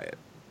offended by it.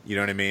 You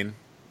know what I mean?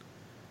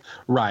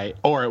 Right.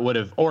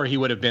 Or he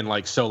would have been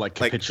like so like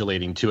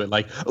capitulating to it,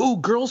 like, "Oh,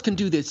 girls can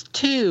do this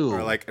too,"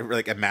 or like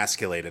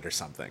emasculated or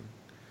something.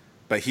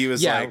 But he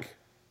was like,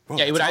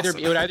 it would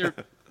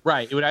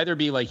either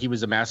be like he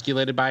was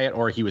emasculated by it,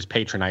 or he was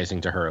patronizing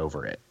to her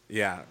over it.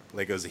 Yeah,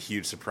 like it was a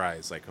huge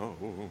surprise. Like, oh,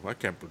 I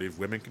can't believe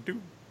women can do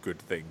good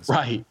things.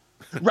 Right.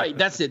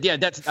 That's it. Yeah,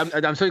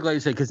 I'm so glad you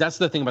said, because that's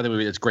the thing about the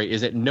movie that's great,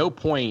 is at no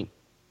point,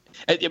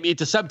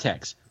 it's a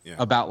subtext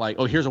about like,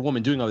 oh, here's a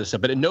woman doing all this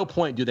stuff, but at no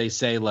point do they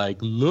say like,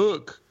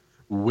 look,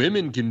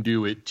 women can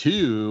do it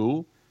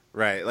too.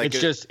 Right. Like,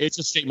 it's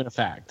a statement of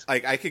fact.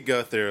 Like, I could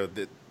go through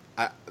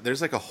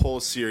there's like a whole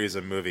series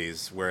of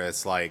movies where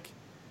it's like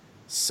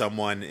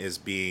someone is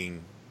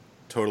being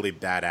totally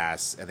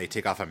badass and they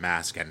take off a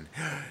mask and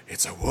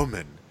it's a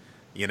woman,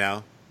 you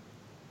know?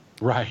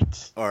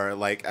 Right. Or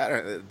like, I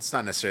don't know, it's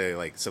not necessarily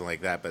like something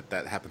like that, but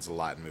that happens a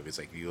lot in movies.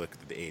 Like, you look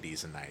at the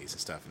 80s and 90s and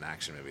stuff in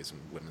action movies,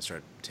 when women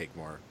start to take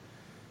more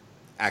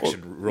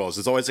action roles,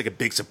 it's always like a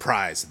big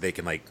surprise that they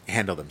can like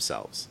handle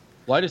themselves.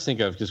 Well, I just think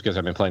of, just because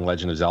I've been playing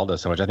Legend of Zelda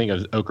so much, I think of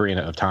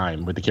Ocarina of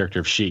Time with the character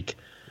of Sheik.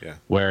 Yeah.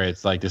 Where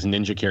it's like this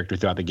ninja character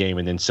throughout the game,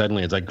 and then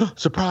suddenly it's like, oh,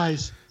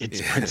 surprise, it's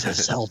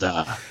Princess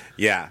Zelda.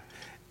 Yeah.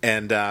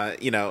 And,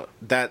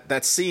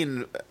 that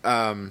scene,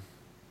 I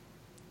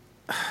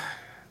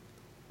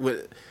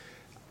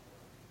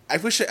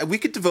wish we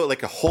could devote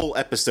like a whole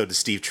episode to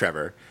Steve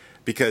Trevor,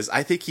 because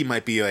I think he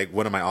might be like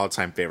one of my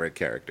all-time favorite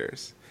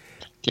characters.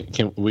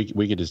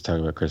 We could just talk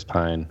about Chris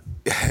Pine.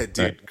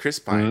 Dude, Chris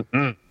Pine.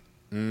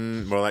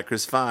 More like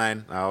Chris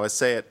Fine. I always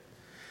say it.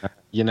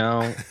 You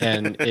know,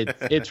 and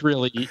it's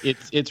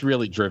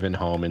really driven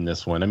home in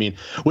this one. I mean,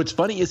 what's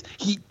funny is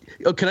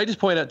can I just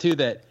point out too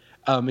that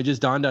it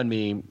just dawned on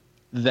me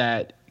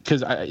that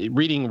because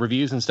reading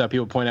reviews and stuff,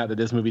 people point out that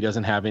this movie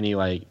doesn't have any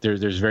like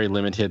there's very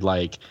limited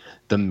like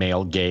the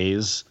male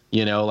gaze.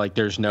 You know, like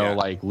there's no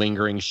like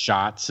lingering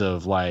shots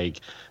of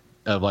like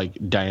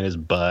Diana's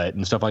butt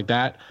and stuff like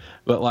that.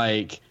 But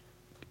like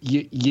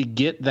you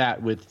get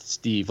that with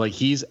Steve. Like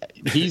he's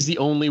the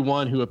only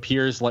one who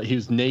appears like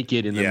who's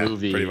naked in the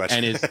movie, pretty much.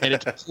 and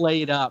it's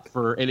played up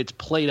for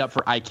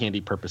eye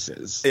candy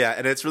purposes. Yeah,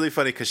 and it's really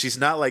funny because she's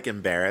not like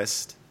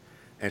embarrassed,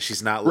 and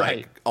she's not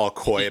like all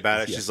coy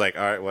about it. She's like,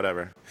 all right,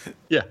 whatever.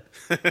 Yeah.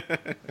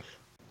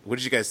 What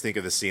did you guys think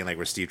of the scene like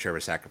where Steve Trevor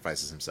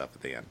sacrifices himself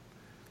at the end?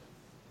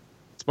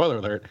 Spoiler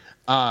alert.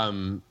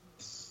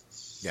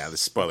 Yeah, the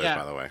spoilers,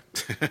 by the way.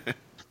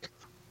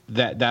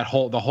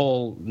 the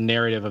whole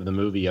narrative of the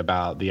movie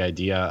about the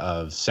idea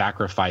of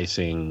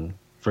sacrificing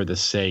for the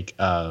sake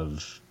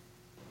of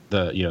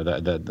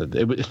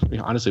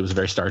honestly it was a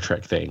very Star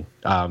Trek thing.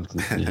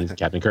 He's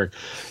Captain Kirk.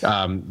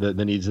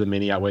 The needs of the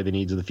many outweigh the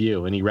needs of the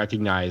few, and he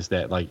recognized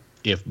that like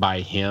if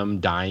by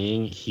him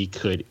dying he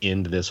could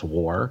end this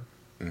war,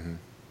 and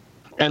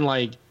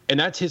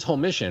that's his whole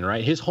mission,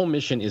 right? His whole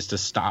mission is to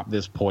stop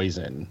this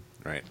poison.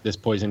 Right. This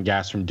poison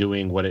gas from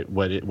doing what they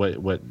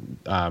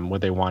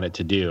want it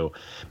to do,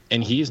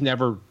 and he's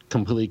never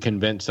completely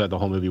convinced of the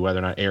whole movie whether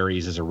or not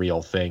Ares is a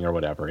real thing or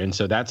whatever. And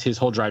so that's his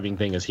whole driving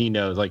thing is he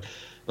knows like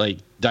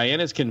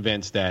Diana's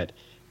convinced that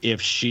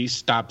if she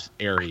stops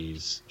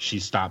Ares, she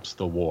stops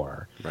the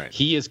war. Right.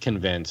 He is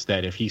convinced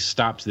that if he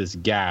stops this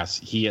gas,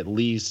 he at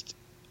least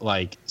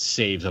like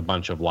saves a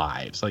bunch of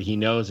lives. Like he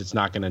knows it's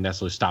not going to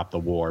necessarily stop the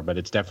war, but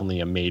it's definitely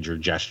a major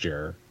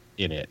gesture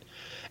in it.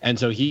 And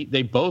so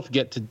they both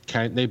get to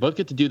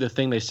do the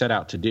thing they set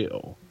out to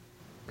do.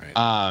 Right.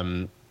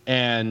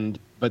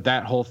 But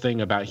that whole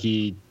thing about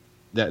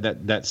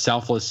that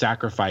selfless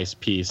sacrifice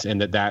piece,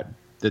 and that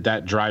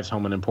drives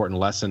home an important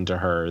lesson to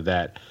her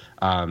that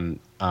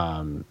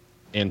Antigone,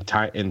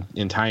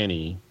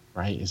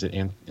 right? Is it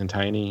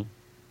Antigone?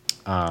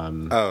 Her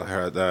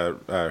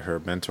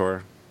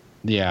mentor.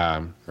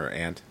 Yeah. Her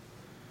aunt.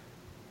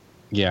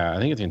 Yeah, I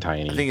think it's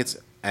Antigone. I think it's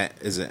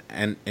is it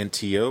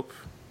Antiope?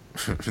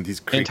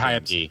 These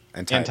Antiope.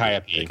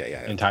 Antiope. Okay,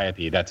 yeah,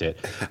 Antiope. That's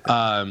it.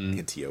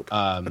 Antiope.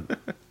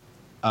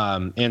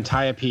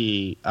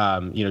 Antiope.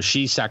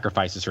 She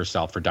sacrifices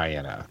herself for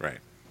Diana. Right.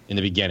 In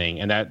the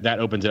beginning, and that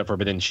opens it up for.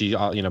 But then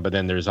but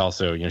then there's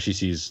also she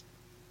sees,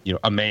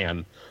 a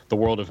man, the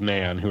world of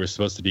man, who are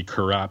supposed to be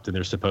corrupt and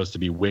they're supposed to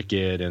be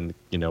wicked and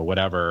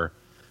whatever.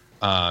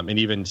 And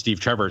even Steve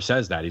Trevor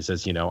says that. He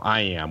says, I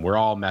am. We're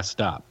all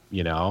messed up,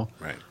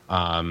 Right.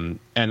 And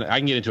I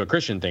can get into a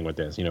Christian thing with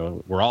this.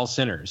 We're all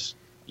sinners.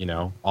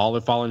 All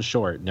have fallen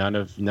short. None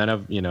of.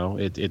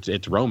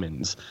 It's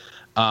Romans.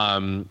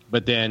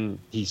 But then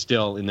he's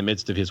still in the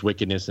midst of his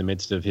wickedness, in the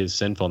midst of his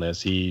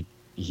sinfulness. He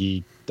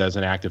does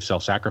an act of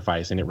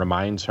self-sacrifice, and it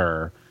reminds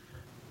her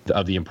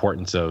of the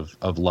importance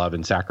of love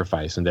and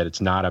sacrifice, and that it's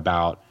not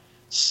about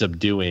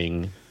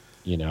subduing.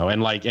 And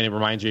it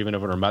reminds her even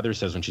of what her mother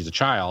says when she's a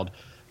child,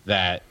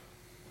 that,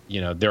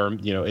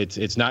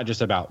 it's not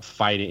just about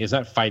fighting. It's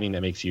not fighting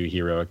that makes you a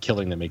hero, or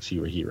killing that makes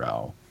you a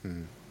hero.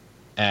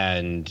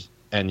 And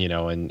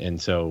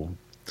so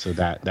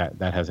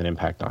that has an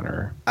impact on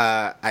her.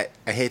 I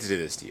hate to do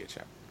this to you,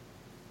 Chip.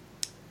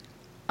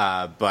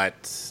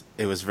 But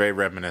it was very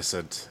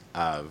reminiscent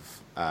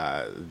of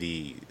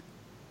the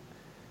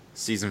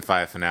season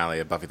 5 finale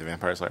of Buffy the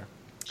Vampire Slayer.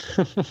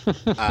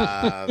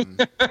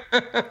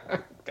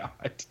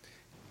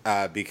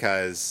 God.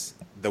 Because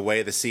the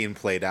way the scene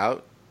played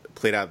out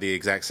the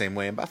exact same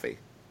way in Buffy.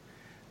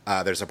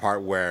 There's a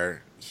part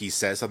where he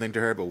says something to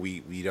her, but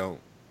we don't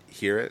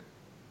hear it,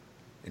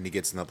 and he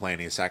gets in the plane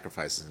and he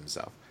sacrifices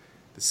himself.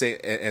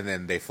 And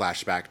then they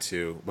flash back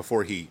to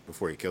before he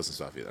kills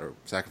himself or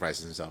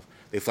sacrifices himself.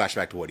 They flash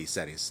back to what he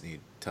said. He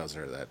tells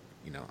her that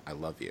I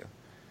love you,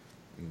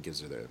 and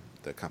gives her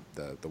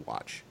the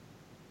watch.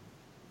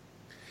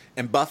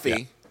 And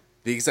Buffy,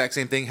 the exact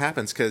same thing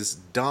happens because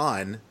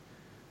Dawn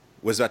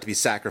was about to be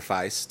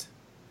sacrificed.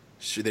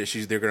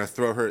 They're going to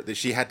throw her.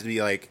 She had to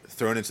be like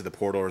thrown into the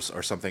portal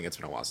or something. It's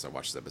been a while since I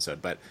watched this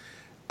episode, but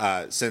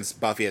since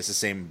Buffy has the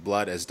same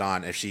blood as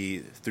Dawn, if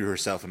she threw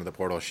herself into the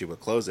portal, she would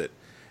close it.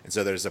 And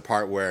so there's a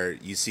part where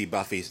you see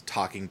Buffy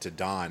talking to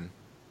Dawn,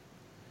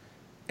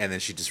 and then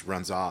she just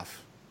runs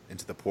off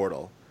into the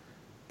portal.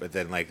 But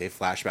then they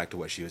flash back to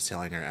what she was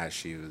telling her as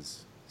she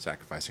was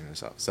sacrificing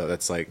herself. So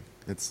that's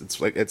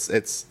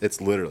it's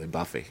literally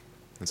Buffy.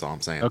 That's all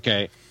I'm saying.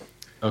 Okay.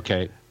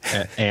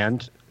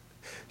 And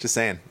just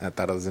saying. I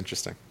thought it was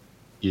interesting.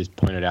 You just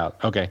pointed out.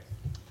 Okay.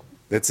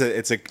 It's an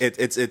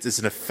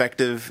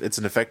effective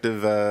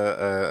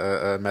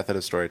method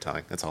of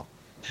storytelling. That's all.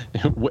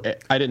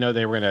 I didn't know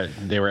they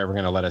were ever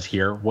gonna let us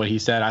hear what he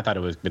said. I thought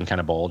it was been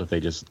kind of bold if they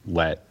just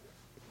let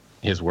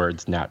his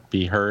words not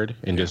be heard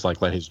and just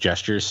like let his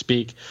gestures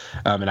speak.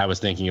 And I was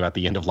thinking about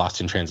the end of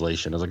Lost in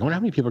Translation. I was like, I wonder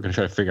how many people are going to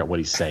try to figure out what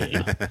he's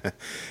saying.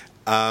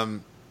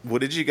 What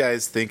did you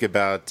guys think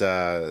about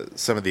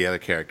some of the other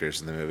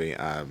characters in the movie,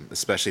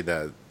 especially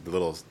the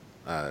little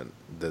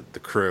the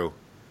crew?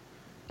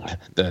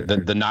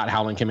 The not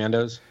Howling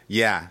Commandos?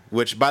 Yeah,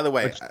 which, by the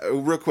way,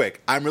 real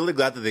quick, I'm really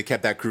glad that they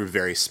kept that crew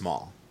very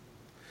small.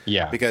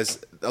 Yeah. Because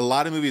a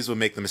lot of movies will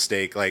make the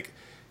mistake, like,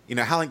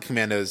 Howling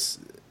Commandos,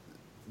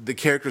 the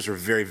characters were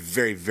very,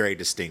 very, very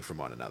distinct from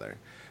one another.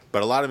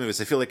 But a lot of movies,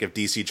 I feel like if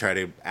DC tried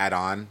to add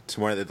on to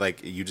more,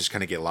 like, you just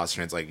kind of get lost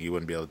in it, like, you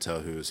wouldn't be able to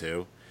tell who's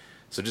who.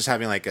 So just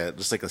having like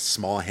a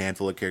small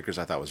handful of characters,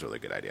 I thought was a really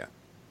good idea.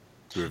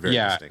 They were very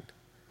distinct.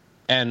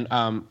 And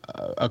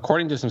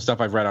according to some stuff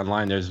I've read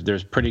online,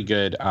 there's pretty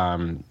good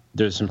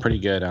there's some pretty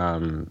good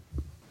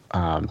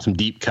some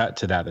deep cut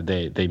to that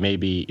they may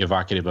be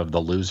evocative of the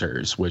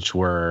Losers, which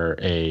were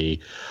a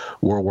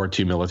World War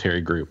II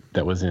military group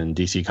that was in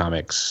DC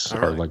Comics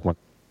or like one.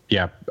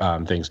 Yeah,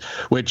 things.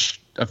 Which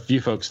a few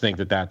folks think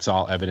that that's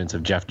all evidence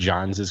of Jeff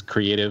Johns'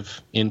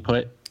 creative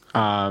input.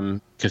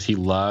 Because he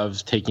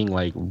loves taking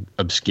like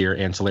obscure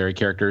ancillary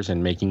characters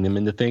and making them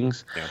into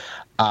things.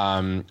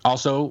 Yeah.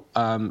 Also,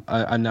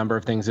 a number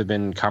of things have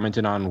been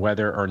commented on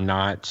whether or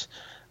not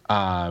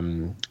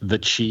the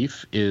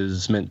Chief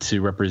is meant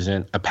to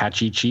represent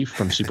Apache Chief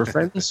from Super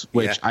Friends,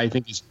 which I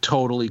think is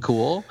totally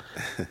cool.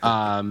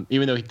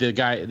 Even though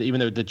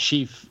the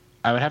Chief,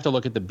 I would have to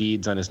look at the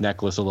beads on his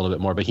necklace a little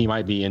bit more, but he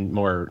might be in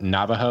more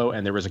Navajo,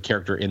 and there was a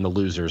character in the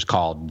Losers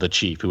called the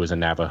Chief who was a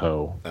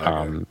Navajo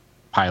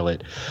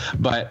pilot.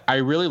 But I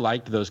really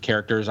liked those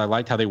characters. I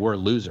liked how they were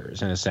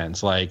losers in a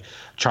sense. Like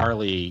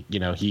Charlie,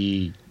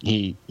 he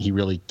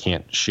really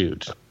can't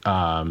shoot.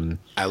 I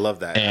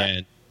love that.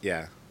 And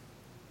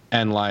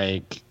and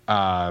like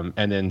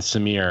and then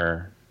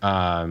Samir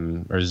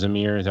or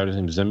Zamir, is that his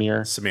name?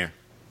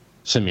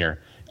 Samir.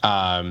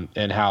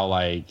 And how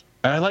like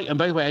I like, and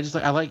by the way, I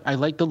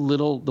like the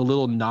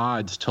little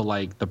nods to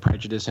like the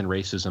prejudice and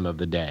racism of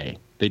the day.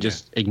 They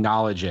just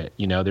acknowledge it.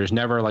 There's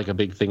never like a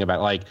big thing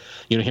about like,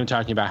 him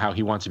talking about how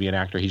he wants to be an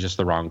actor. He's just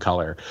the wrong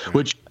color,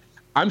 which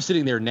I'm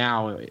sitting there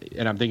now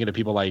and I'm thinking of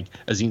people like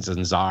Aziz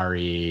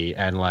Ansari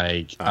and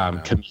like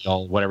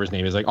Camille, whatever his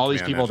name is, like all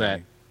these people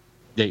that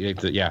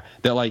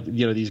they're like,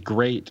 these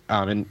great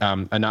Hassan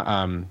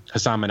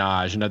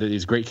Minhaj and other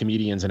these great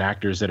comedians and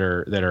actors that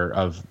are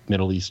of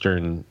Middle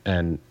Eastern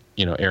and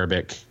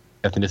Arabic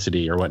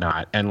ethnicity or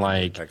whatnot, and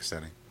like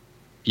Pakistani.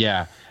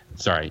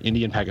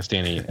 Indian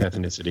Pakistani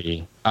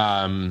ethnicity.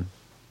 And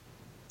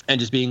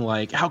just being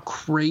like, how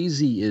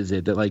crazy is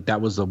it that like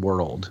that was the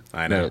world?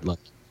 I know.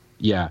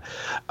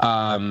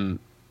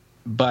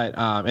 But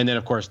and then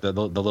of course the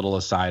little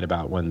aside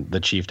about when the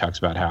Chief talks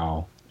about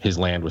how his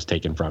land was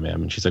taken from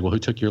him, and she's like, well, who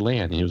took your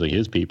land? And he was like,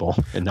 his people.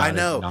 And I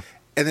know.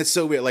 And it's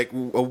so weird. Like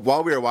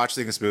while we were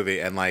watching this movie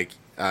and like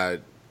while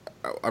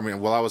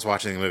I was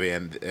watching the movie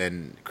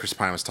and Chris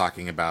Pine was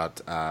talking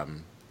about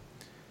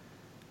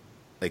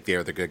like they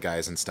were the good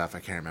guys and stuff, I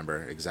can't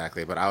remember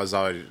exactly, but I was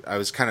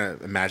kind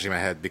of imagining in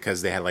my head,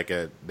 because they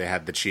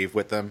had the Chief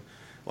with them,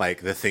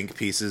 like the think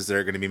pieces that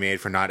are going to be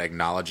made for not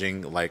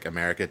acknowledging like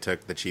America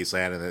took the Chief's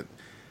land,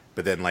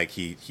 but then like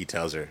he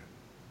tells her,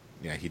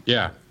 I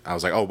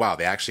was like, oh wow,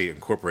 they actually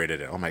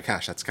incorporated it. Oh my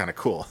gosh, that's kind of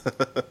cool.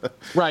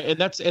 Right, and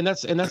that's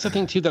the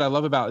thing too that I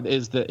love about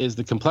is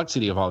the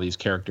complexity of all these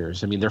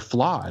characters. I mean, they're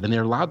flawed and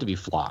they're allowed to be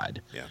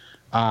flawed. Yeah.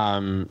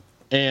 And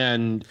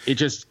it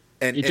just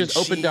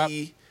opened up.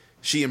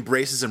 She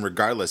embraces him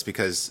regardless,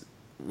 because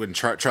when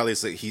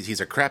Charlie's like,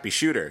 he's a crappy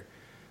shooter,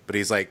 but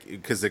he's like,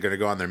 because they're going to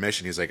go on their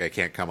mission, he's like, I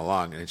can't come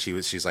along, and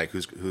she's like,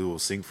 who will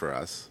sing for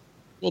us?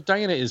 Well,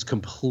 Diana is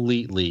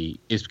completely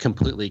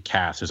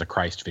cast as a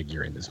Christ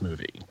figure in this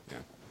movie. Yeah.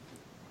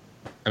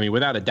 I mean,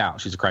 without a doubt,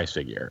 she's a Christ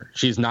figure.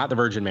 She's not the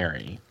Virgin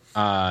Mary.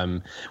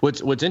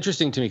 What's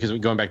interesting to me, because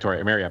going back to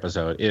our Mary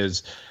episode,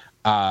 is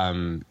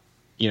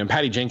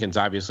Patty Jenkins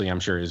obviously, I'm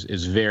sure,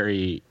 is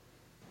very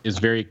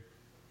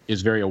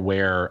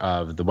aware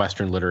of the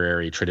Western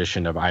literary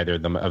tradition of either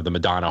of the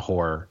Madonna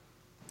whore.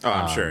 Oh,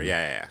 I'm sure.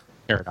 Yeah.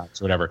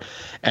 Paradox, whatever.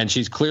 And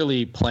she's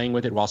clearly playing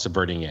with it while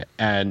subverting it.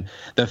 And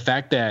the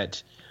fact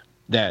that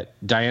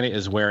Diana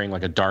is wearing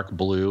like a dark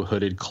blue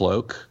hooded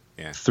cloak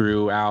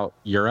throughout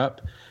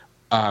Europe,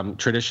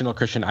 traditional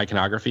Christian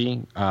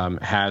iconography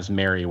has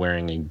Mary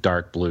wearing a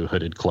dark blue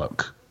hooded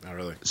cloak. Oh,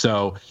 really?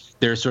 So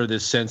there's sort of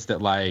this sense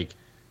that like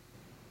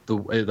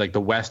the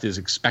West is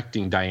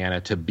expecting Diana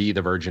to be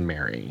the Virgin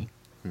Mary.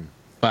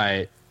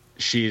 But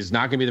she's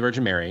not going to be the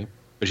Virgin Mary,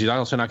 but she's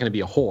also not going to be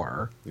a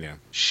whore. Yeah.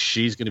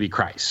 She's going to be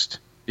Christ,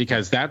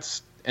 because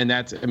because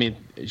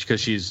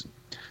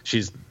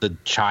she's the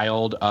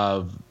child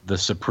of the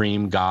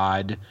supreme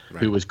God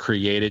who was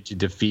created to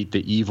defeat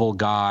the evil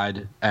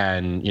God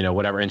and,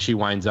 whatever. And she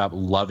winds up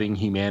loving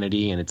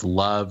humanity, and it's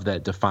love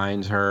that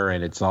defines her.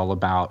 And it's all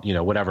about,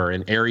 whatever.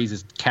 And Ares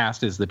is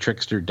cast as the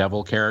trickster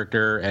devil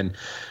character. And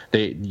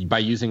by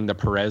using the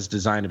Perez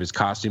design of his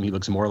costume, he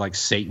looks more like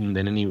Satan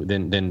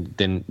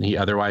than he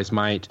otherwise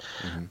might.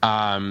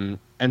 Mm-hmm.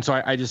 And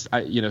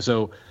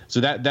so so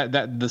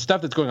that the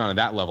stuff that's going on at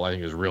that level, I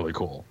think, is really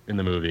cool in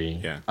the movie.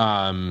 Yeah.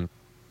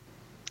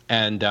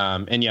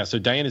 So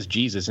Diana's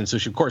Jesus, and so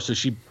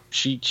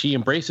she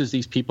embraces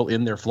these people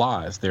in their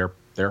flaws. They're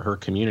her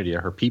community, they're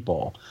her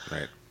people.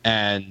 Right.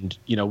 And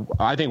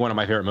I think one of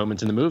my favorite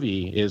moments in the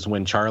movie is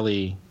when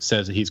Charlie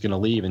says that he's going to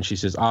leave, and she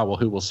says, well,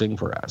 who will sing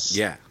for us?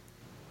 Yeah.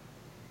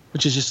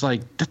 Which is just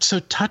like, that's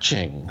so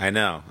touching. I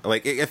know.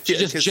 Like, she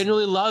just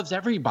genuinely loves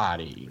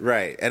everybody.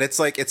 Right. And it's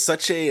like, it's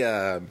such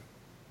a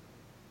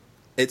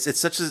it's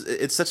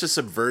such a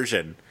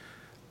subversion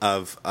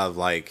of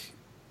like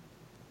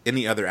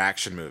any other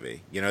action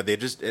movie.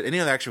 Any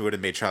other action would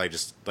have made Charlie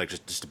just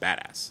a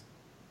badass.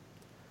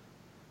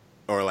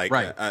 Or like,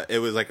 right. It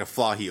was like a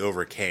flaw he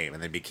overcame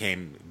and then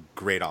became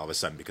great all of a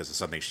sudden because of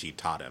something she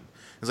taught him.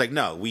 It's like,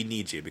 no, we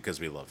need you because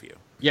we love you.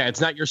 Yeah,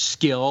 it's not your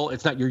skill,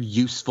 it's not your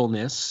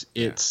usefulness,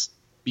 it's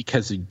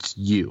because it's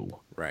you.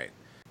 Right.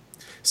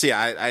 So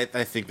yeah,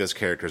 I think those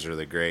characters are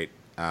really great.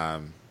 I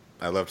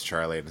loved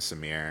Charlie and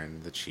Samir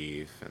and the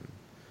Chief, and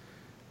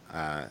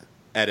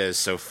Etta is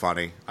so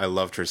funny. I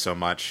loved her so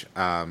much.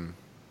 Again,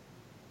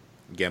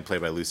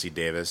 played by Lucy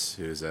Davis,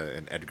 who's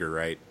an Edgar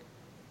Wright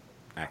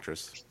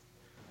actress,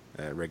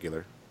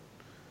 regular.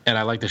 And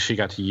I like that she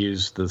got to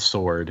use the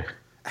sword.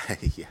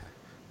 Yeah.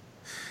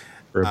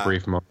 For a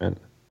brief moment.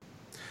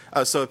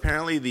 So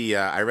apparently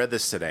I read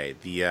this today,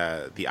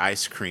 the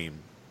ice cream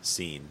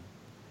scene,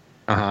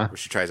 where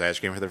she tries ice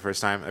cream for the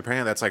first time.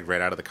 Apparently that's like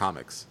right out of the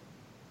comics.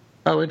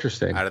 Oh,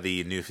 interesting. Out of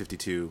the New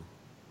 52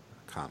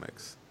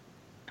 comics.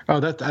 Oh,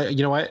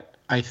 you know what?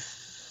 I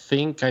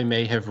think I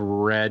may have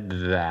read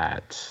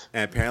that.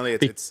 And apparently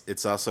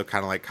it's also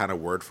kind of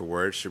word for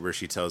word, where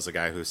she tells the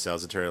guy who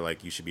sells it to her,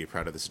 like, you should be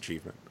proud of this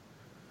achievement.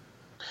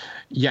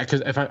 Yeah,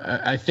 because if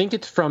I think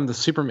it's from the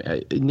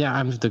Superman. Now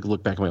I'm going to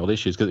look back at my old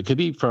issues, because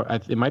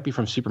it might be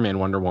from Superman,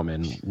 Wonder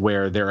Woman,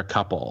 where they're a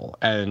couple,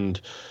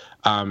 and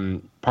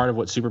part of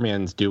what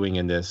Superman's doing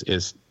in this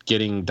is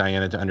getting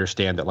Diana to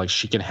understand that, like,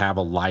 she can have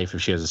a life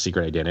if she has a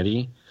secret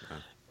identity,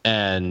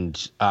 and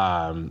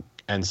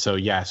so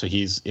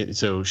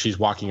she's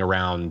walking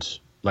around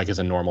like as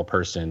a normal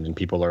person, and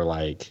people are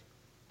like,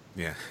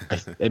 yeah,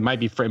 it might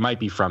be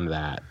from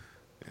that,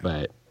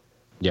 but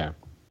yeah.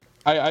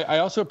 I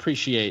also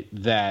appreciate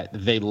that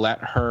they let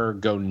her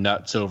go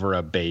nuts over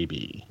a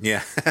baby.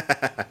 Yeah.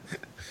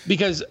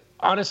 Because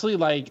honestly,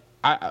 like,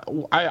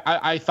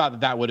 I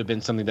thought that would have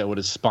been something that would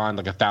have spawned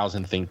like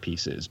 1,000 think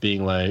pieces,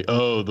 being like,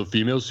 oh, the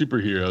female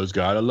superheroes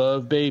gotta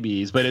love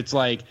babies. But it's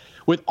like,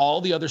 with all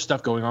the other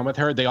stuff going on with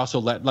her, they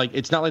also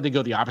it's not like they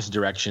go the opposite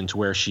direction to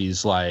where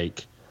she's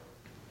like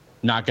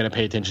not going to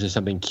pay attention to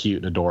something cute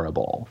and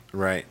adorable.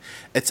 Right.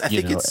 I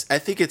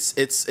think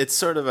it's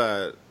sort of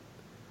a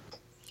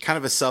kind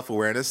of a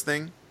self-awareness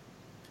thing,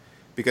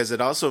 because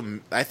it also,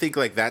 I think,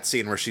 like, that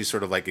scene where she's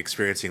sort of like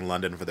experiencing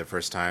London for the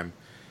first time,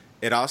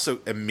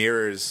 it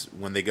mirrors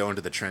when they go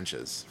into the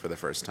trenches for the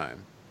first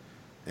time,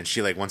 and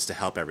she like wants to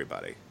help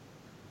everybody,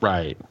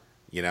 right?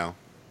 Because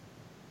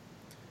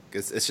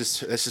that's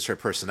just her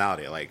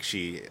personality. Like,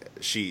 she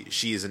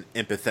is an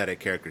empathetic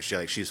character.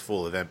 She's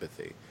full of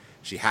empathy.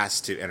 She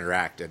has to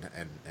interact and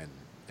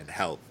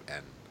help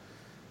and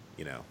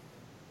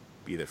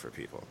be there for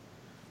people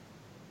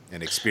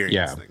and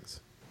experience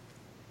things.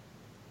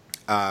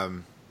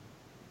 What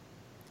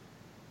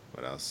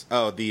else?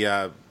 Oh,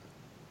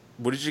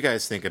 what did you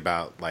guys think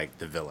about, like,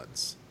 the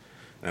villains?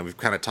 And we've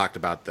kind of talked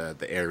about the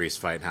Ares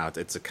fight and how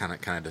it's a kind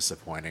of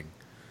disappointing.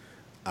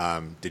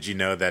 Did you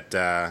know that?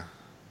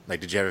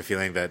 Did you have a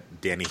feeling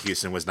that Danny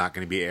Houston was not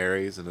going to be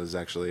Ares and it was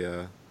actually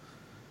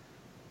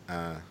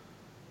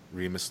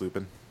Remus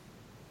Lupin?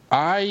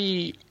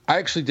 I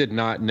actually did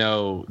not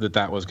know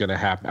that was going to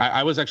happen.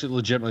 I was actually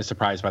legitimately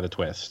surprised by the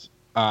twist.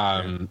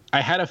 I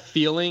had a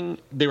feeling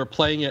they were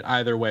playing it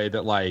either way.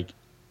 That, like,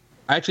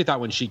 I actually thought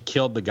when she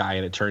killed the guy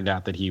and it turned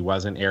out that he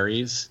wasn't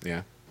Ares,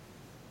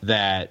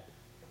 that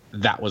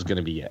was going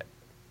to be it.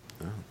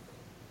 Oh.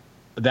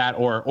 That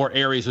or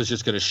Ares was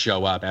just going to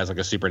show up as like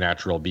a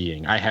supernatural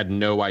being. I had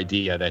no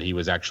idea that he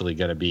was actually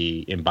going to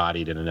be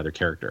embodied in another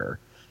character,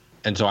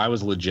 and so I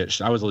was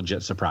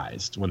legit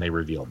surprised when they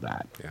revealed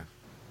that. Yeah.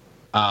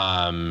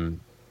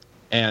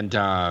 And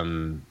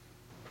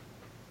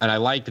I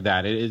liked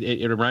that.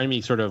 It reminded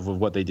me sort of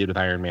what they did with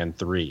Iron Man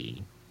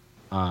 3.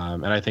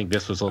 And I think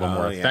this was a little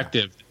more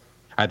effective.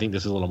 I think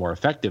this is a little more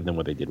effective than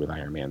what they did with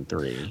Iron Man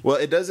 3. Well,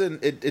 it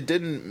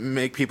didn't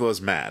make people as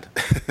mad.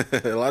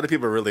 A lot of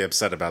people are really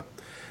upset about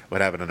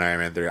what happened in Iron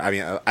Man 3. I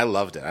mean, I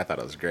loved it. I thought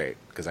it was great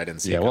because I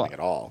didn't see it coming at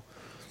all.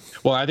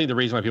 Well, I think the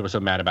reason why people are so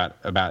mad about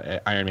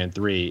Iron Man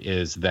 3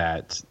 is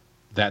that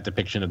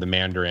depiction of the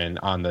Mandarin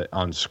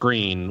on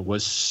screen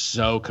was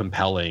so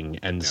compelling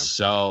and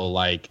so,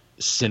 like,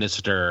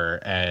 sinister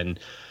and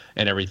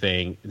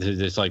everything.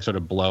 Just like sort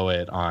of blow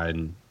it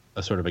on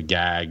a sort of a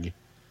gag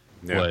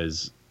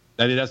was.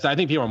 I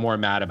think people are more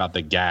mad about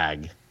the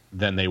gag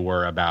than they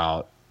were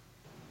about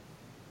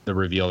the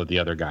reveal that the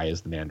other guy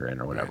is the Mandarin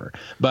or whatever.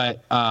 Right.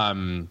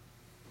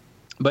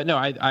 But no,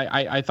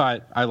 I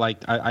thought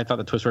I thought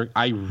the twist worked.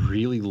 I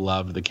really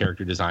loved the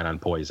character design on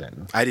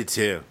Poison. I did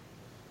too.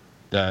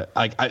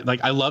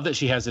 I love that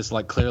she has this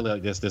like clearly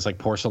like this like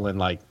porcelain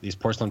like these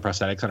porcelain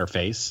prosthetics on her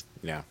face.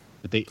 Yeah.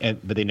 But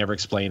they never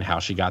explain how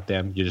she got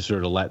them. You just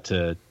sort of let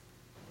to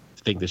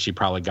think that she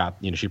probably got,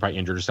 she probably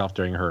injured herself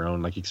during her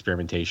own like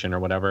experimentation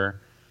or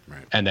whatever.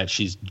 Right. And that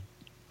she's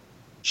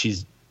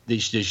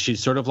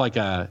sort of like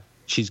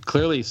she's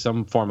clearly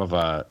some form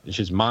of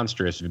she's a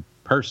monstrous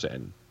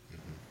person,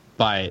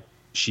 but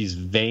she's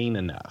vain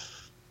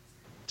enough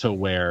to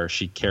where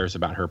she cares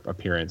about her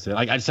appearance.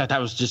 Like I just thought that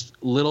was just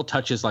little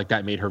touches like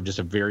that made her just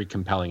a very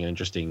compelling and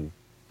interesting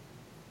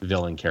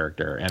villain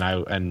character. And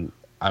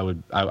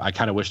I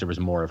kind of wish there was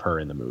more of her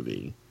in the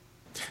movie.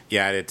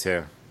 Yeah, I did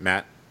too.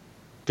 Matt?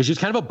 Because she's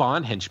kind of a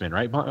Bond henchman,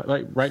 right?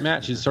 Right,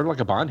 Matt? She's sort of like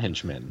a Bond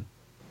henchman.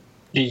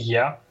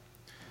 Yeah.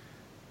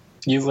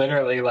 You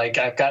literally, like,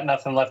 I've got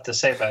nothing left to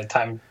say by the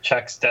time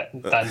Chuck's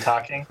done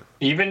talking.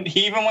 He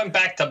even went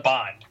back to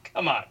Bond.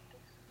 Come on.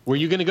 Were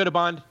you going to go to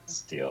Bond?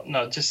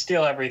 Just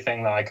steal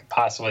everything that I could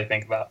possibly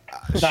think about.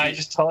 No, I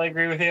just totally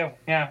agree with you.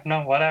 Yeah,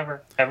 no,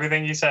 whatever.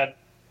 Everything you said.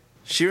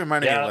 She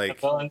reminded me of,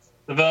 like...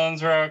 The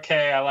villains were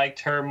okay. I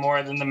liked her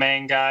more than the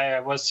main guy. I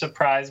was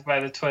surprised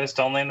by the twist,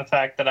 only in the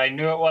fact that I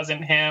knew it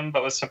wasn't him,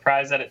 but was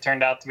surprised that it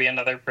turned out to be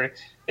another person.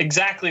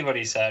 Exactly what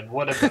he said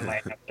would have been my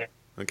answer.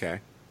 Okay.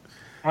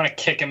 I want to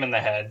kick him in the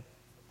head.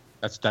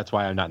 That's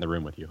why I'm not in the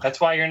room with you. That's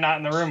why you're not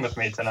in the room with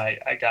me tonight.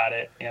 I got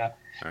it. Yeah.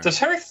 Right. Does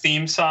her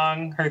theme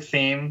song, her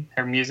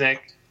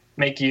music,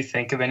 make you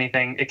think of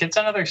anything? It gets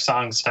another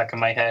song stuck in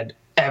my head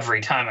every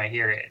time I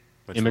hear it.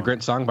 Which Immigrant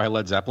one? Song by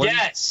Led Zeppelin?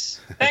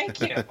 Yes. Thank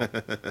you.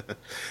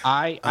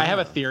 I have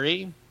a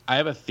theory.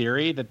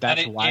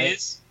 That's why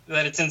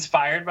that it's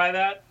inspired by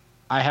that.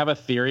 I have a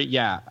theory,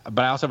 yeah,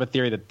 but I also have a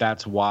theory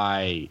that's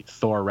why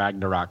Thor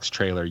Ragnarok's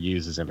trailer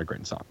uses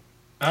Immigrant Song.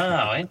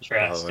 Oh,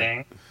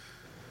 interesting.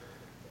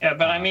 Yeah,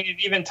 but I mean, it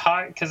even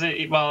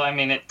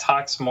it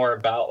talks more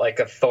about like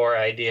a Thor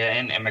idea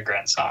in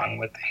Immigrant Song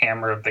with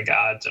Hammer of the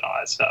Gods and all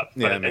that stuff.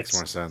 Yeah, but it makes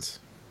more sense.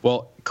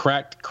 Well,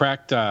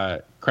 Cracked.com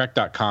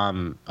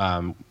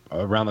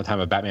around the time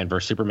of Batman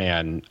vs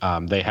Superman,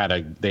 they had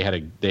a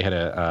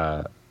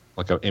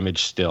like an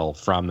image still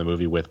from the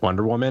movie with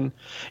Wonder Woman,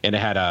 and it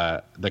had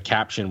the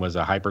caption was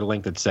a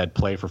hyperlink that said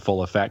 "Play for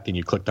full effect," and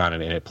you clicked on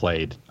it and it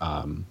played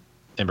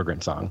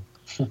 "Immigrant Song,"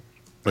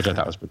 which I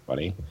thought was pretty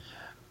funny.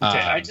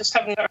 Okay,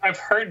 I've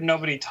heard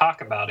nobody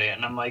talk about it,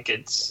 and I'm like,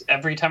 it's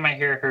every time I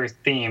hear her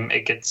theme,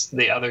 it gets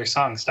the other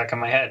song stuck in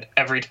my head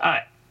every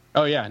time.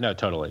 Oh yeah, no,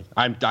 totally.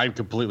 I'm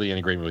completely in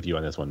agreement with you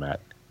on this one,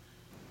 Matt.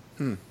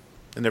 It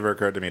never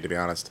occurred to me, to be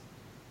honest.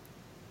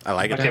 I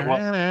like it. Okay, well,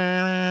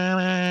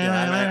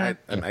 yeah,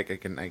 I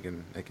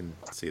can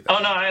see that. Oh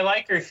no, I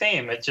like her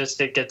theme. It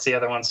gets the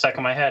other one stuck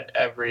in my head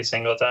every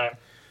single time.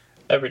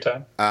 Every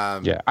time.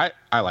 Yeah,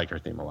 I like her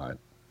theme a lot.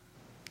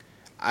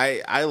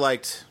 I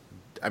liked.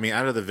 I mean,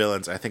 out of the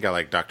villains, I think I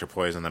like Dr.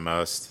 Poison the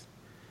most.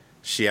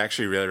 She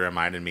actually really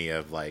reminded me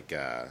of like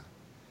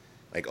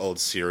old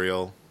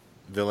serial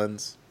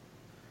villains.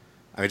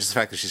 I mean, just the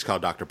fact that she's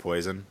called Dr.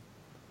 Poison.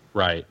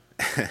 Right.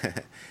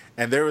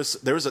 And there's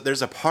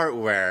a part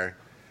where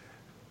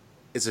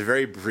it's a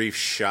very brief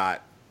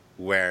shot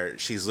where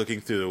she's looking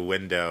through the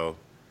window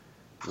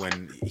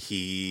when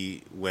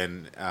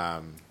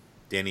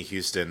Danny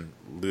Houston,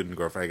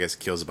 Ludendorff, I guess,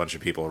 kills a bunch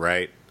of people,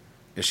 right?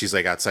 And she's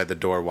like outside the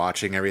door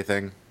watching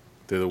everything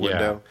through the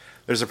window. Yeah.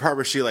 There's a part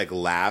where she like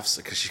laughs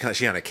because she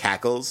kind of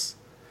cackles.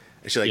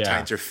 And she like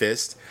tights her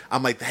fist.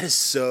 I'm like, that is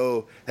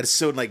so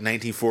like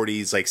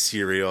 1940s like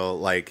serial,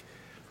 like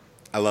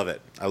I love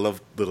it. I love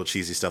little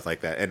cheesy stuff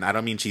like that. And I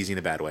don't mean cheesy in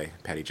a bad way,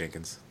 Patty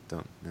Jenkins.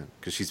 Don't,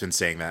 because she's been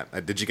saying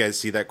that. Did you guys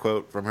see that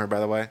quote from her,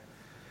 by the way?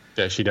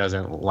 That she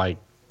doesn't like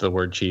the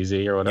word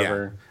cheesy or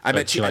whatever. Yeah. I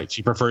mean,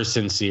 she prefers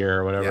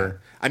sincere or whatever.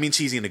 Yeah. I mean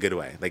cheesy in a good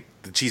way, like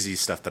the cheesy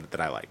stuff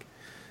that I like.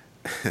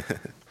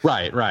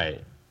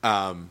 Right.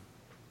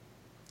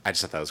 I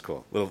just thought that was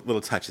cool.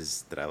 Little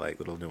touches that I like,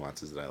 little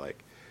nuances that I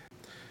like.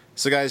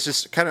 So, guys,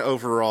 just kind of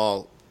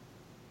overall,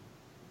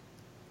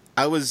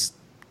 I was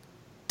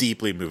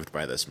deeply moved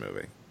by this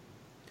movie.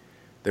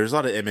 There's a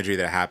lot of imagery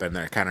that happened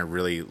that kind of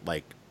really,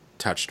 like,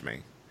 touched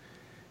me.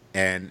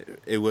 And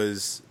it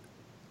was,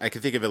 I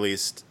can think of at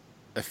least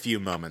a few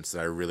moments that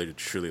I really,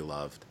 truly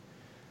loved.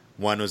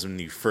 One was when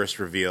you first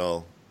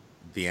reveal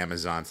the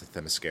Amazons to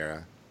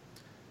Themyscira.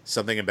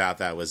 Something about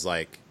that was,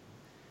 like,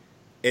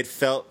 it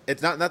felt,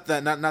 it's not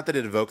that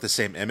it evoked the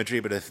same imagery,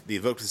 but it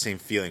evoked the same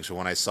feelings from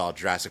when I saw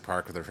Jurassic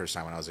Park for the first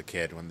time when I was a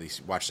kid, when they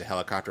watched the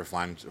helicopter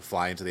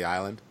fly into the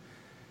island.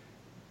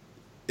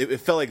 It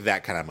felt like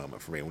that kind of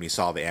moment for me when you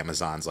saw the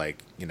Amazons,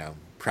 like, you know,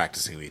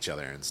 practicing with each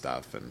other and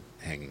stuff and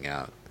hanging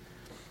out.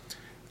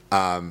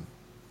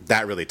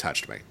 That really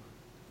touched me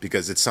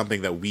because it's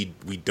something that we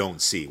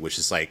don't see, which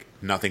is like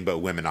nothing but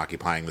women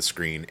occupying the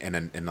screen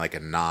in like a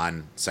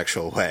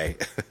non-sexual way.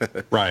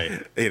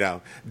 Right. You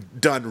know,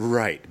 done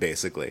right,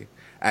 basically,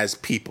 as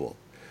people.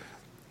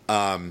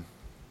 And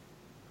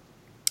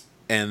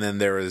And then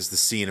there was the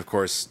scene, of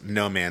course,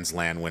 No Man's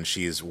Land, when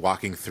she's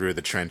walking through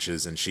the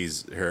trenches and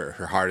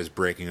her heart is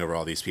breaking over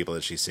all these people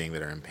that she's seeing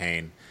that are in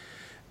pain.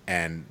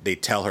 And they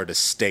tell her to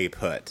stay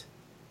put.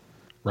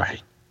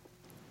 Right.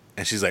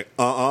 And she's like,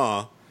 you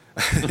know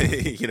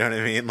what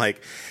I mean?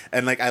 Like,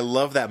 and like, I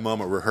love that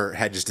moment where her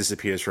head just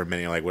disappears for a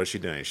minute. You're like, what is she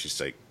doing?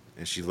 She's like,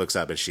 and she looks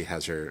up and she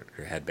has her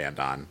headband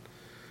on.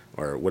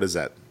 Or what is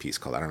that piece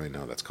called? I don't really know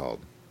what that's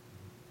called.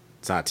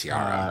 It's not a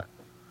tiara.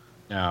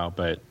 No,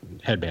 but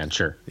headband,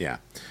 sure. Yeah.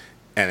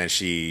 And then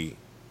she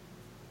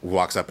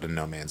walks up into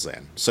No Man's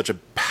Land. Such a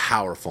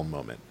powerful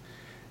moment.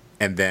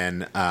 And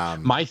then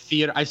my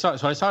theater, I saw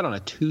it on a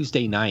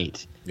Tuesday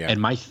night,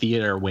 and my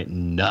theater went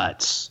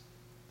nuts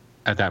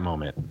at that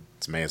moment.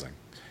 It's amazing.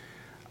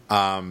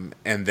 And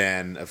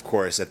then, of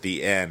course, at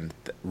the end,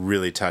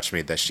 really touched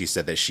me that she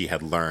said that she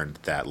had learned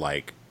that,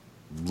 like,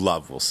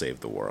 love will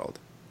save the world.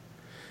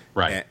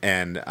 Right.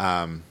 And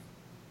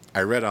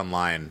I read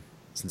online,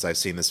 since I've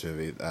seen this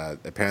movie,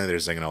 apparently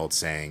there's like an old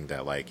saying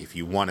that, like, if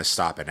you want to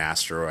stop an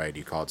asteroid,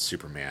 you call it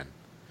Superman.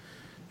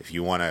 If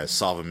you want to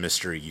solve a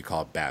mystery, you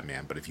call it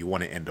Batman. But if you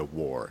want to end a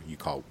war, you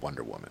call it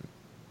Wonder Woman.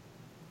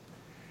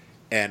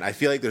 And I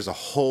feel like there's a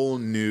whole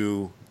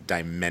new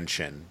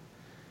dimension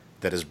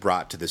that is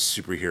brought to the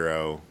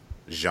superhero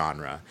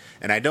genre.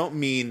 And I don't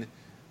mean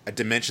a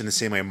dimension the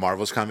same way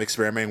Marvel's kind of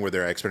experimenting, where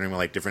they're experimenting with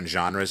like different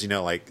genres, you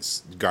know, like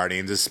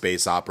Guardians is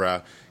space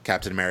opera,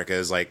 Captain America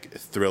is like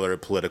thriller,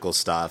 political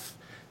stuff.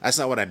 That's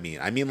not what I mean.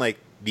 I mean like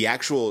the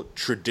actual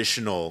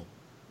traditional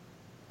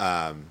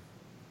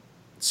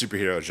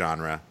superhero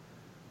genre,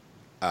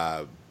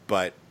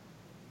 but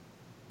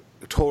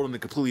told in a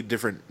completely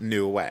different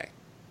new way,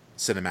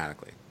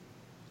 cinematically.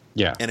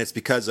 Yeah. And it's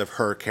because of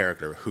her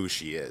character, who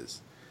she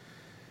is.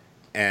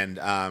 And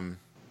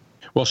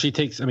well, she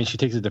takes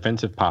a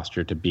defensive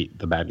posture to beat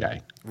the bad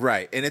guy.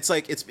 Right. And it's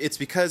like it's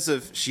because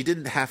of she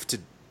didn't have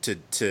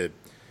to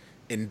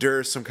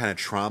endure some kind of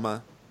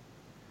trauma.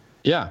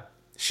 Yeah.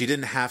 She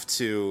didn't have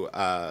to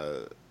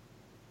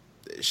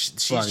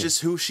she's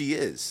just who she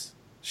is.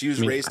 She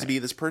was raised to be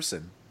this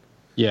person.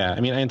 Yeah,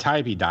 I mean,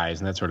 Antiope dies,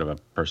 and that's sort of a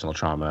personal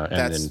trauma,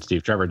 and then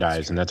Steve Trevor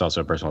dies, and that's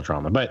also a personal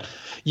trauma. But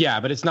yeah,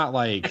 but it's not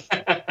like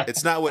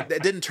it's not what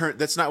that didn't turn.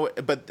 That's not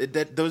what. But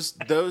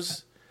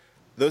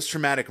those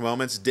traumatic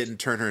moments didn't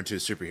turn her into a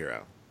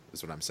superhero.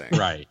 Is what I'm saying.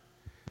 Right.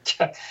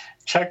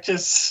 Chuck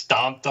just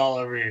stomped all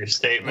over your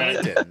statement. No,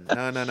 he didn't.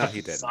 No,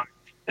 he didn't.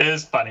 It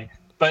is funny,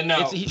 but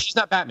no, she's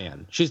not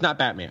Batman. She's not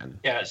Batman.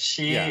 Yeah,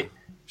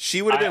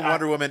 she would have been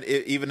Wonder Woman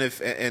even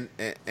if and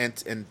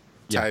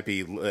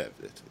Antiope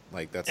lived.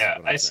 Like that's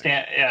what I'm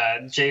saying.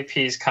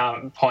 JP's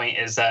point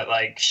is that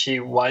like she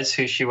was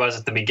who she was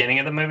at the beginning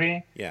of the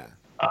movie. Yeah.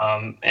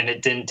 And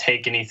it didn't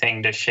take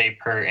anything to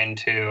shape her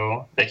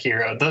into the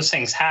hero. Those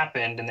things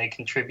happened and they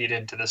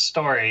contributed to the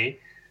story,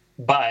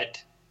 but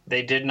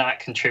they did not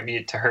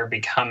contribute to her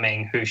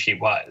becoming who she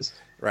was.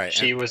 Right.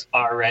 She was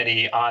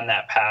already on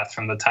that path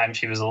from the time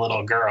she was a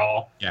little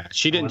girl. Yeah.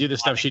 She didn't do the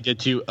stuff she did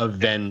to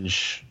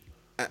avenge.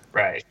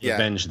 Right. Yeah.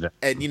 Avenge them.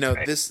 And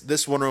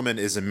this Wonder Woman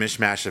is a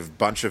mishmash of a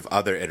bunch of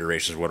other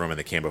iterations of Wonder Woman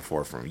that came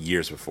before from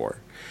years before.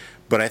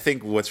 But I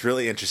think what's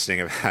really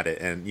interesting about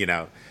it, and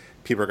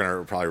people are going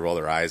to probably roll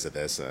their eyes at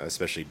this,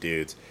 especially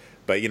dudes.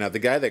 But, the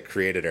guy that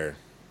created her,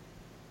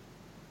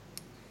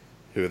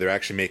 who they're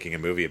actually making a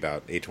movie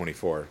about,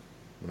 A24, one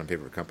of my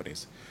favorite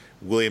companies,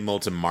 William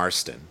Moulton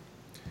Marston,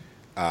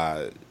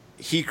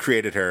 he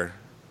created her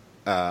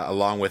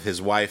along with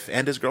his wife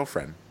and his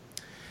girlfriend.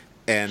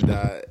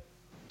 And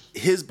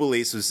his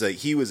beliefs was that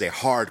he was a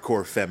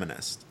hardcore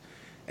feminist.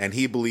 And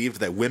he believed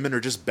that women are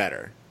just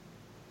better.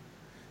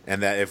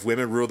 And that if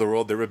women ruled the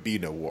world, there would be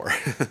no war.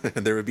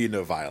 And there would be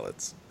no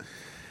violence.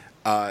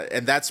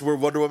 And that's where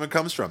Wonder Woman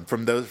comes from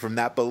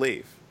that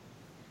belief.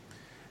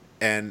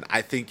 And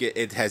I think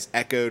it has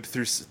echoed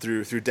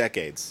through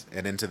decades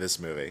and into this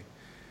movie.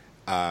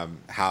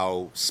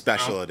 How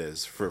special it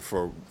is for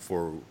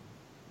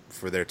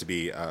there to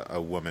be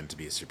a woman to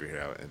be a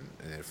superhero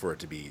and for it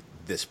to be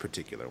this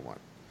particular one.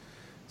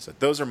 So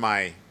those are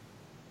my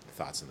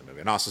thoughts on the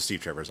movie. And also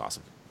Steve Trevor is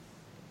awesome.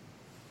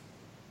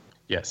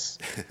 Yes.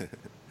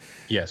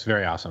 Yes,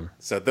 very awesome.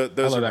 So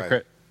those are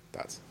my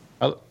thoughts.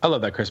 I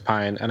love that Chris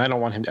Pine, and I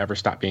don't want him to ever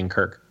stop being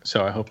Kirk.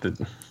 So I hope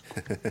that.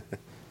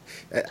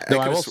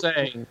 I will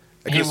say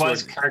he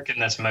was Kirk in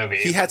this movie.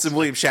 He had some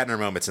William Shatner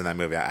moments in that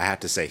movie. I have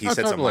to say, he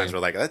said some lines were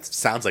like, "That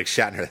sounds like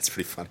Shatner." That's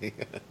pretty funny.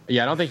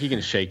 Yeah, I don't think he can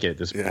shake it at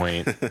this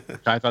point.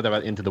 I thought that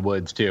about Into the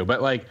Woods too,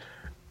 but like,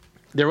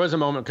 there was a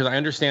moment because I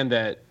understand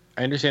that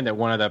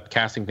one of the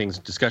casting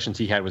discussions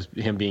he had was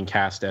him being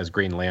cast as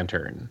Green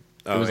Lantern.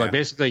 It was like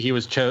basically he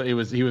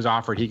was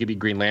offered he could be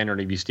Green Lantern,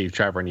 he'd be Steve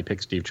Trevor, and he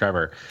picked Steve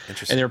Trevor. And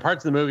there were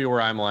parts of the movie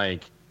where I'm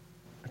like,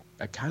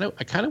 I kind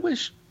of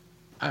wish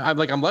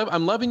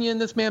I'm loving you in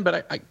this, man,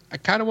 but I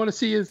kind of want to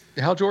see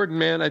Hal Jordan,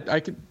 man.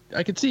 I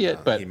could see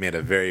it, but he made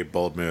a very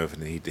bold move,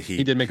 and he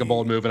did make a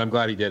bold move, and I'm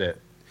glad he did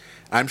it.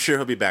 I'm sure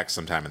he'll be back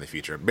sometime in the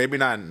future. Maybe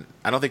not.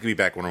 I don't think he'll be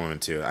back Wonder Woman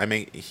 2. I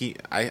mean,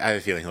 I have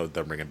a feeling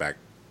they'll bring him back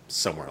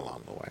somewhere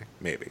along the way,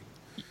 maybe.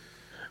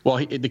 Well,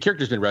 the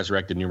character's been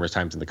resurrected numerous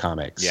times in the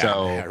comics. Yeah,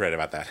 so, I read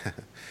about that.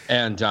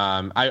 And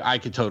I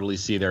could totally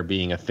see there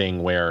being a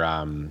thing where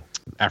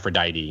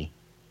Aphrodite,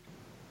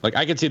 like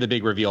I could see the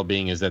big reveal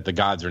being is that the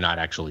gods are not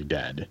actually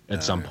dead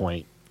at some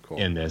point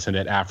in this, and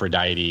that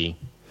Aphrodite,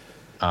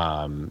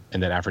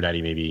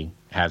 maybe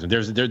has.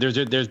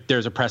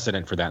 There's a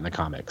precedent for that in the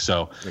comics.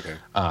 So, okay.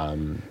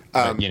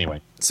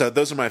 Anyway, so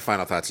those are my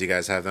final thoughts. You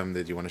guys have them?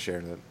 Did you want to share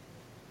them?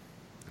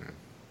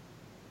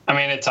 I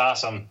mean, it's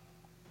awesome.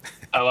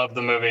 I love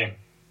the movie.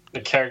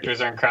 The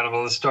characters are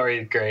incredible. The story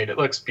is great. It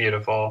looks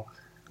beautiful.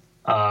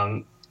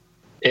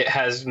 It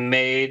has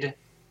made,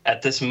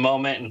 at this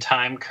moment in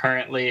time,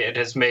 currently, it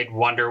has made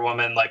Wonder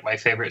Woman like my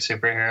favorite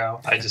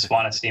superhero. I just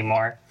want to see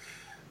more.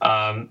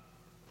 I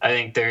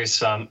think there's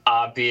some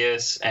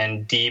obvious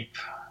and deep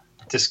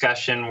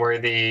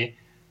discussion-worthy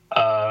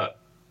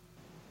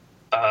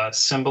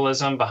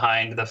symbolism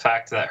behind the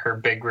fact that her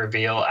big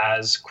reveal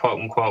as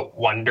quote-unquote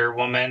Wonder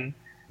Woman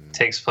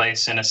takes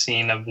place in a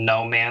scene of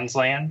no man's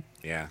land.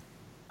 Yeah.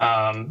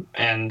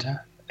 And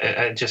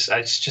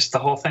it's just the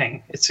whole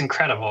thing. It's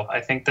incredible. I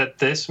think that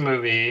this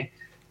movie,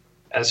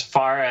 as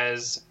far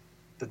as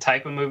the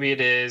type of movie it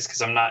is,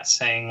 because I'm not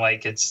saying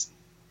like it's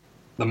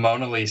the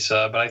Mona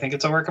Lisa, but I think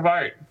it's a work of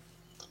art.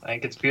 I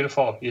think it's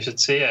beautiful. You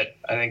should see it.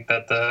 I think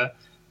that the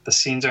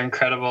scenes are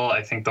incredible.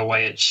 I think the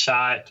way it's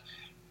shot,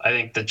 I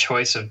think the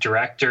choice of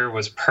director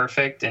was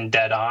perfect and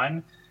dead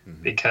on,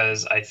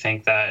 because I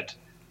think that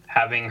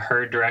having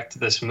her direct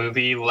this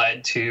movie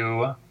led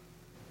to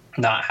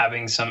not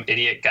having some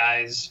idiot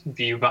guy's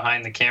view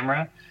behind the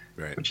camera,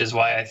 right. Which is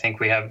why I think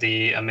we have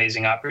the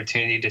amazing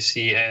opportunity to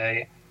see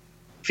a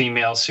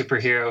female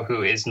superhero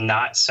who is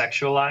not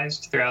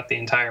sexualized throughout the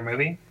entire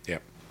movie,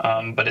 yep.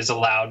 But is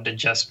allowed to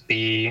just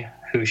be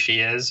who she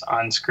is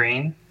on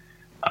screen.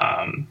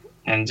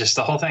 And just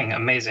the whole thing,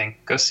 amazing.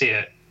 Go see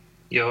it.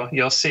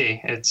 You'll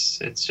see. It's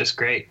just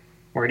great.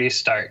 Where do you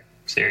start?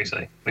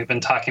 Seriously, we've been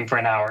talking for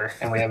an hour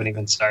and we haven't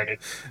even started.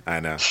 I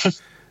know.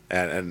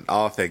 and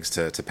all thanks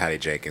to Patty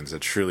Jenkins, a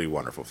truly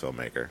wonderful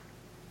filmmaker.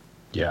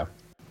 Yeah.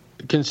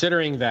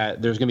 Considering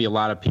that there's going to be a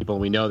lot of people,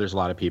 we know there's a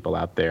lot of people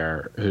out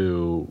there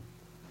who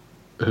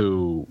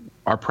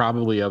are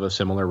probably of a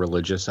similar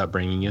religious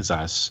upbringing as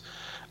us,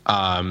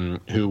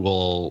 who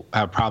will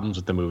have problems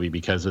with the movie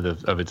because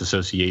of its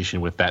association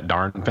with that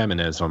darn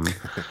feminism.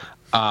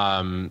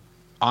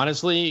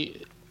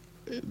 Honestly,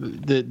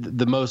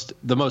 the most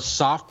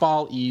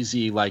softball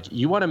easy, like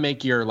here you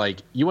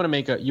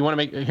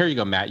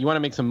go, Matt, you want to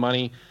make some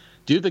money,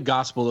 do The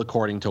Gospel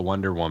According to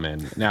Wonder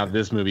Woman. Now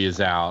this movie is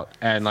out,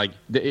 and like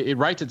it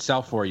writes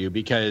itself for you,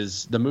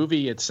 because the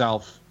movie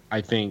itself, I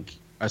think,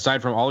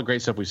 aside from all the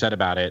great stuff we said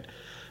about it,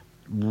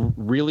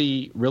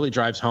 really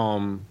drives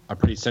home a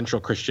pretty central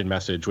Christian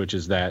message, which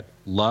is that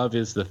love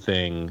is the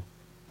thing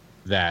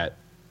that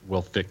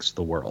will fix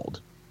the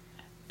world,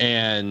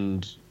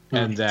 and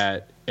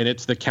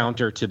it's the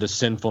counter to the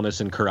sinfulness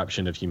and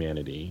corruption of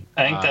humanity.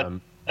 I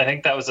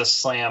think that was a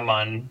slam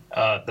on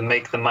the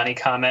make the money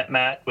comment.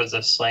 Matt was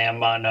a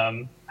slam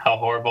on how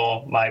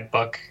horrible my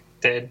book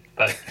did,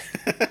 but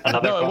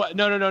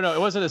no, it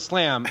wasn't a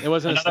slam. It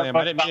wasn't a slam.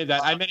 I didn't mean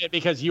that. I meant it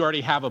because you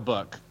already have a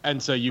book,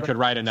 and so you could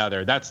write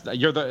another.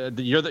 You're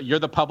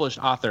the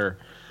published author.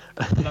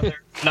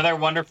 another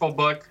wonderful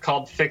book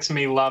called "Fix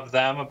Me, Love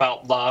Them"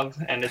 about love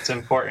and its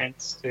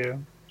importance to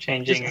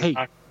changing.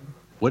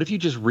 What if you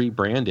just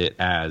rebrand it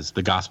as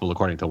The Gospel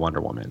According to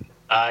Wonder Woman?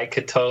 I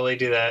could totally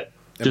do that.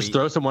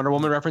 Throw some Wonder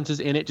Woman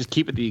references in it. Just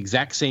keep it the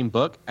exact same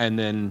book, and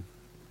then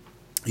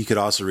you could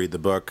also read the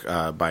book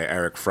by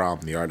Eric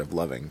Fromm, The Art of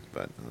Loving.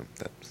 But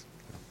that's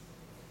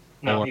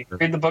no. You can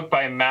read the book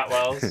by Matt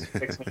Wells,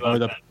 Fix Me, Love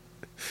Them.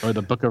 Or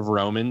the Book of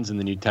Romans in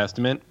the New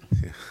Testament.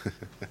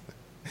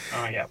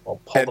 Oh yeah,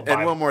 well, pull the Bible.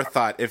 And one more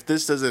thought: if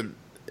this doesn't,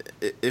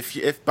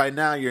 if by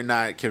now you're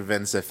not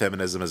convinced that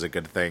feminism is a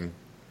good thing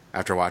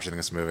after watching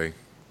this movie,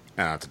 I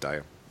don't know what to tell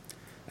you.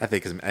 I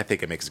think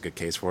it makes a good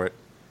case for it.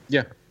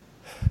 Yeah.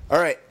 All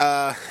right.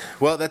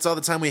 Well, that's all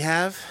the time we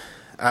have.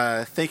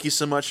 Thank you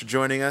so much for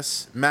joining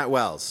us, Matt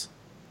Wells.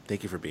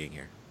 Thank you for being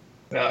here.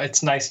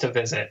 It's nice to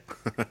visit.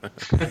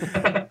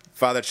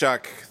 Father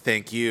Chuck,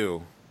 thank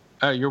you.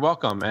 You're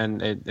welcome.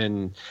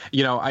 And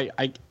you know,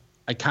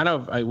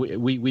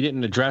 we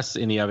didn't address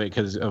any of it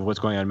because of what's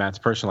going on in Matt's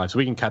personal life, so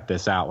we can cut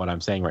this out, what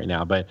I'm saying right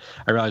now. But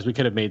I realized we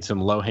could have made some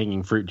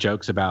low-hanging fruit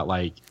jokes about,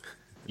 like,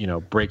 you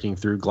know, breaking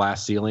through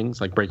glass ceilings,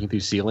 like breaking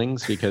through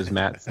ceilings, because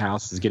Matt's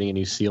house is getting a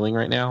new ceiling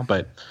right now.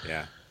 But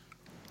yeah,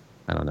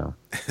 I don't know.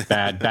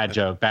 Bad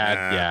joke.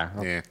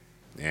 Yeah.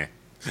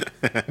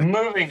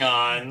 Moving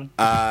on.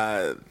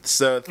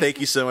 So thank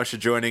you so much for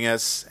joining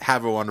us.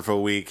 Have a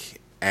wonderful week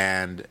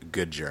and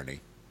good journey.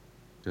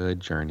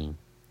 Good journey.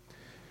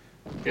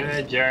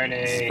 Good journey.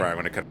 This is probably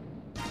going to cut.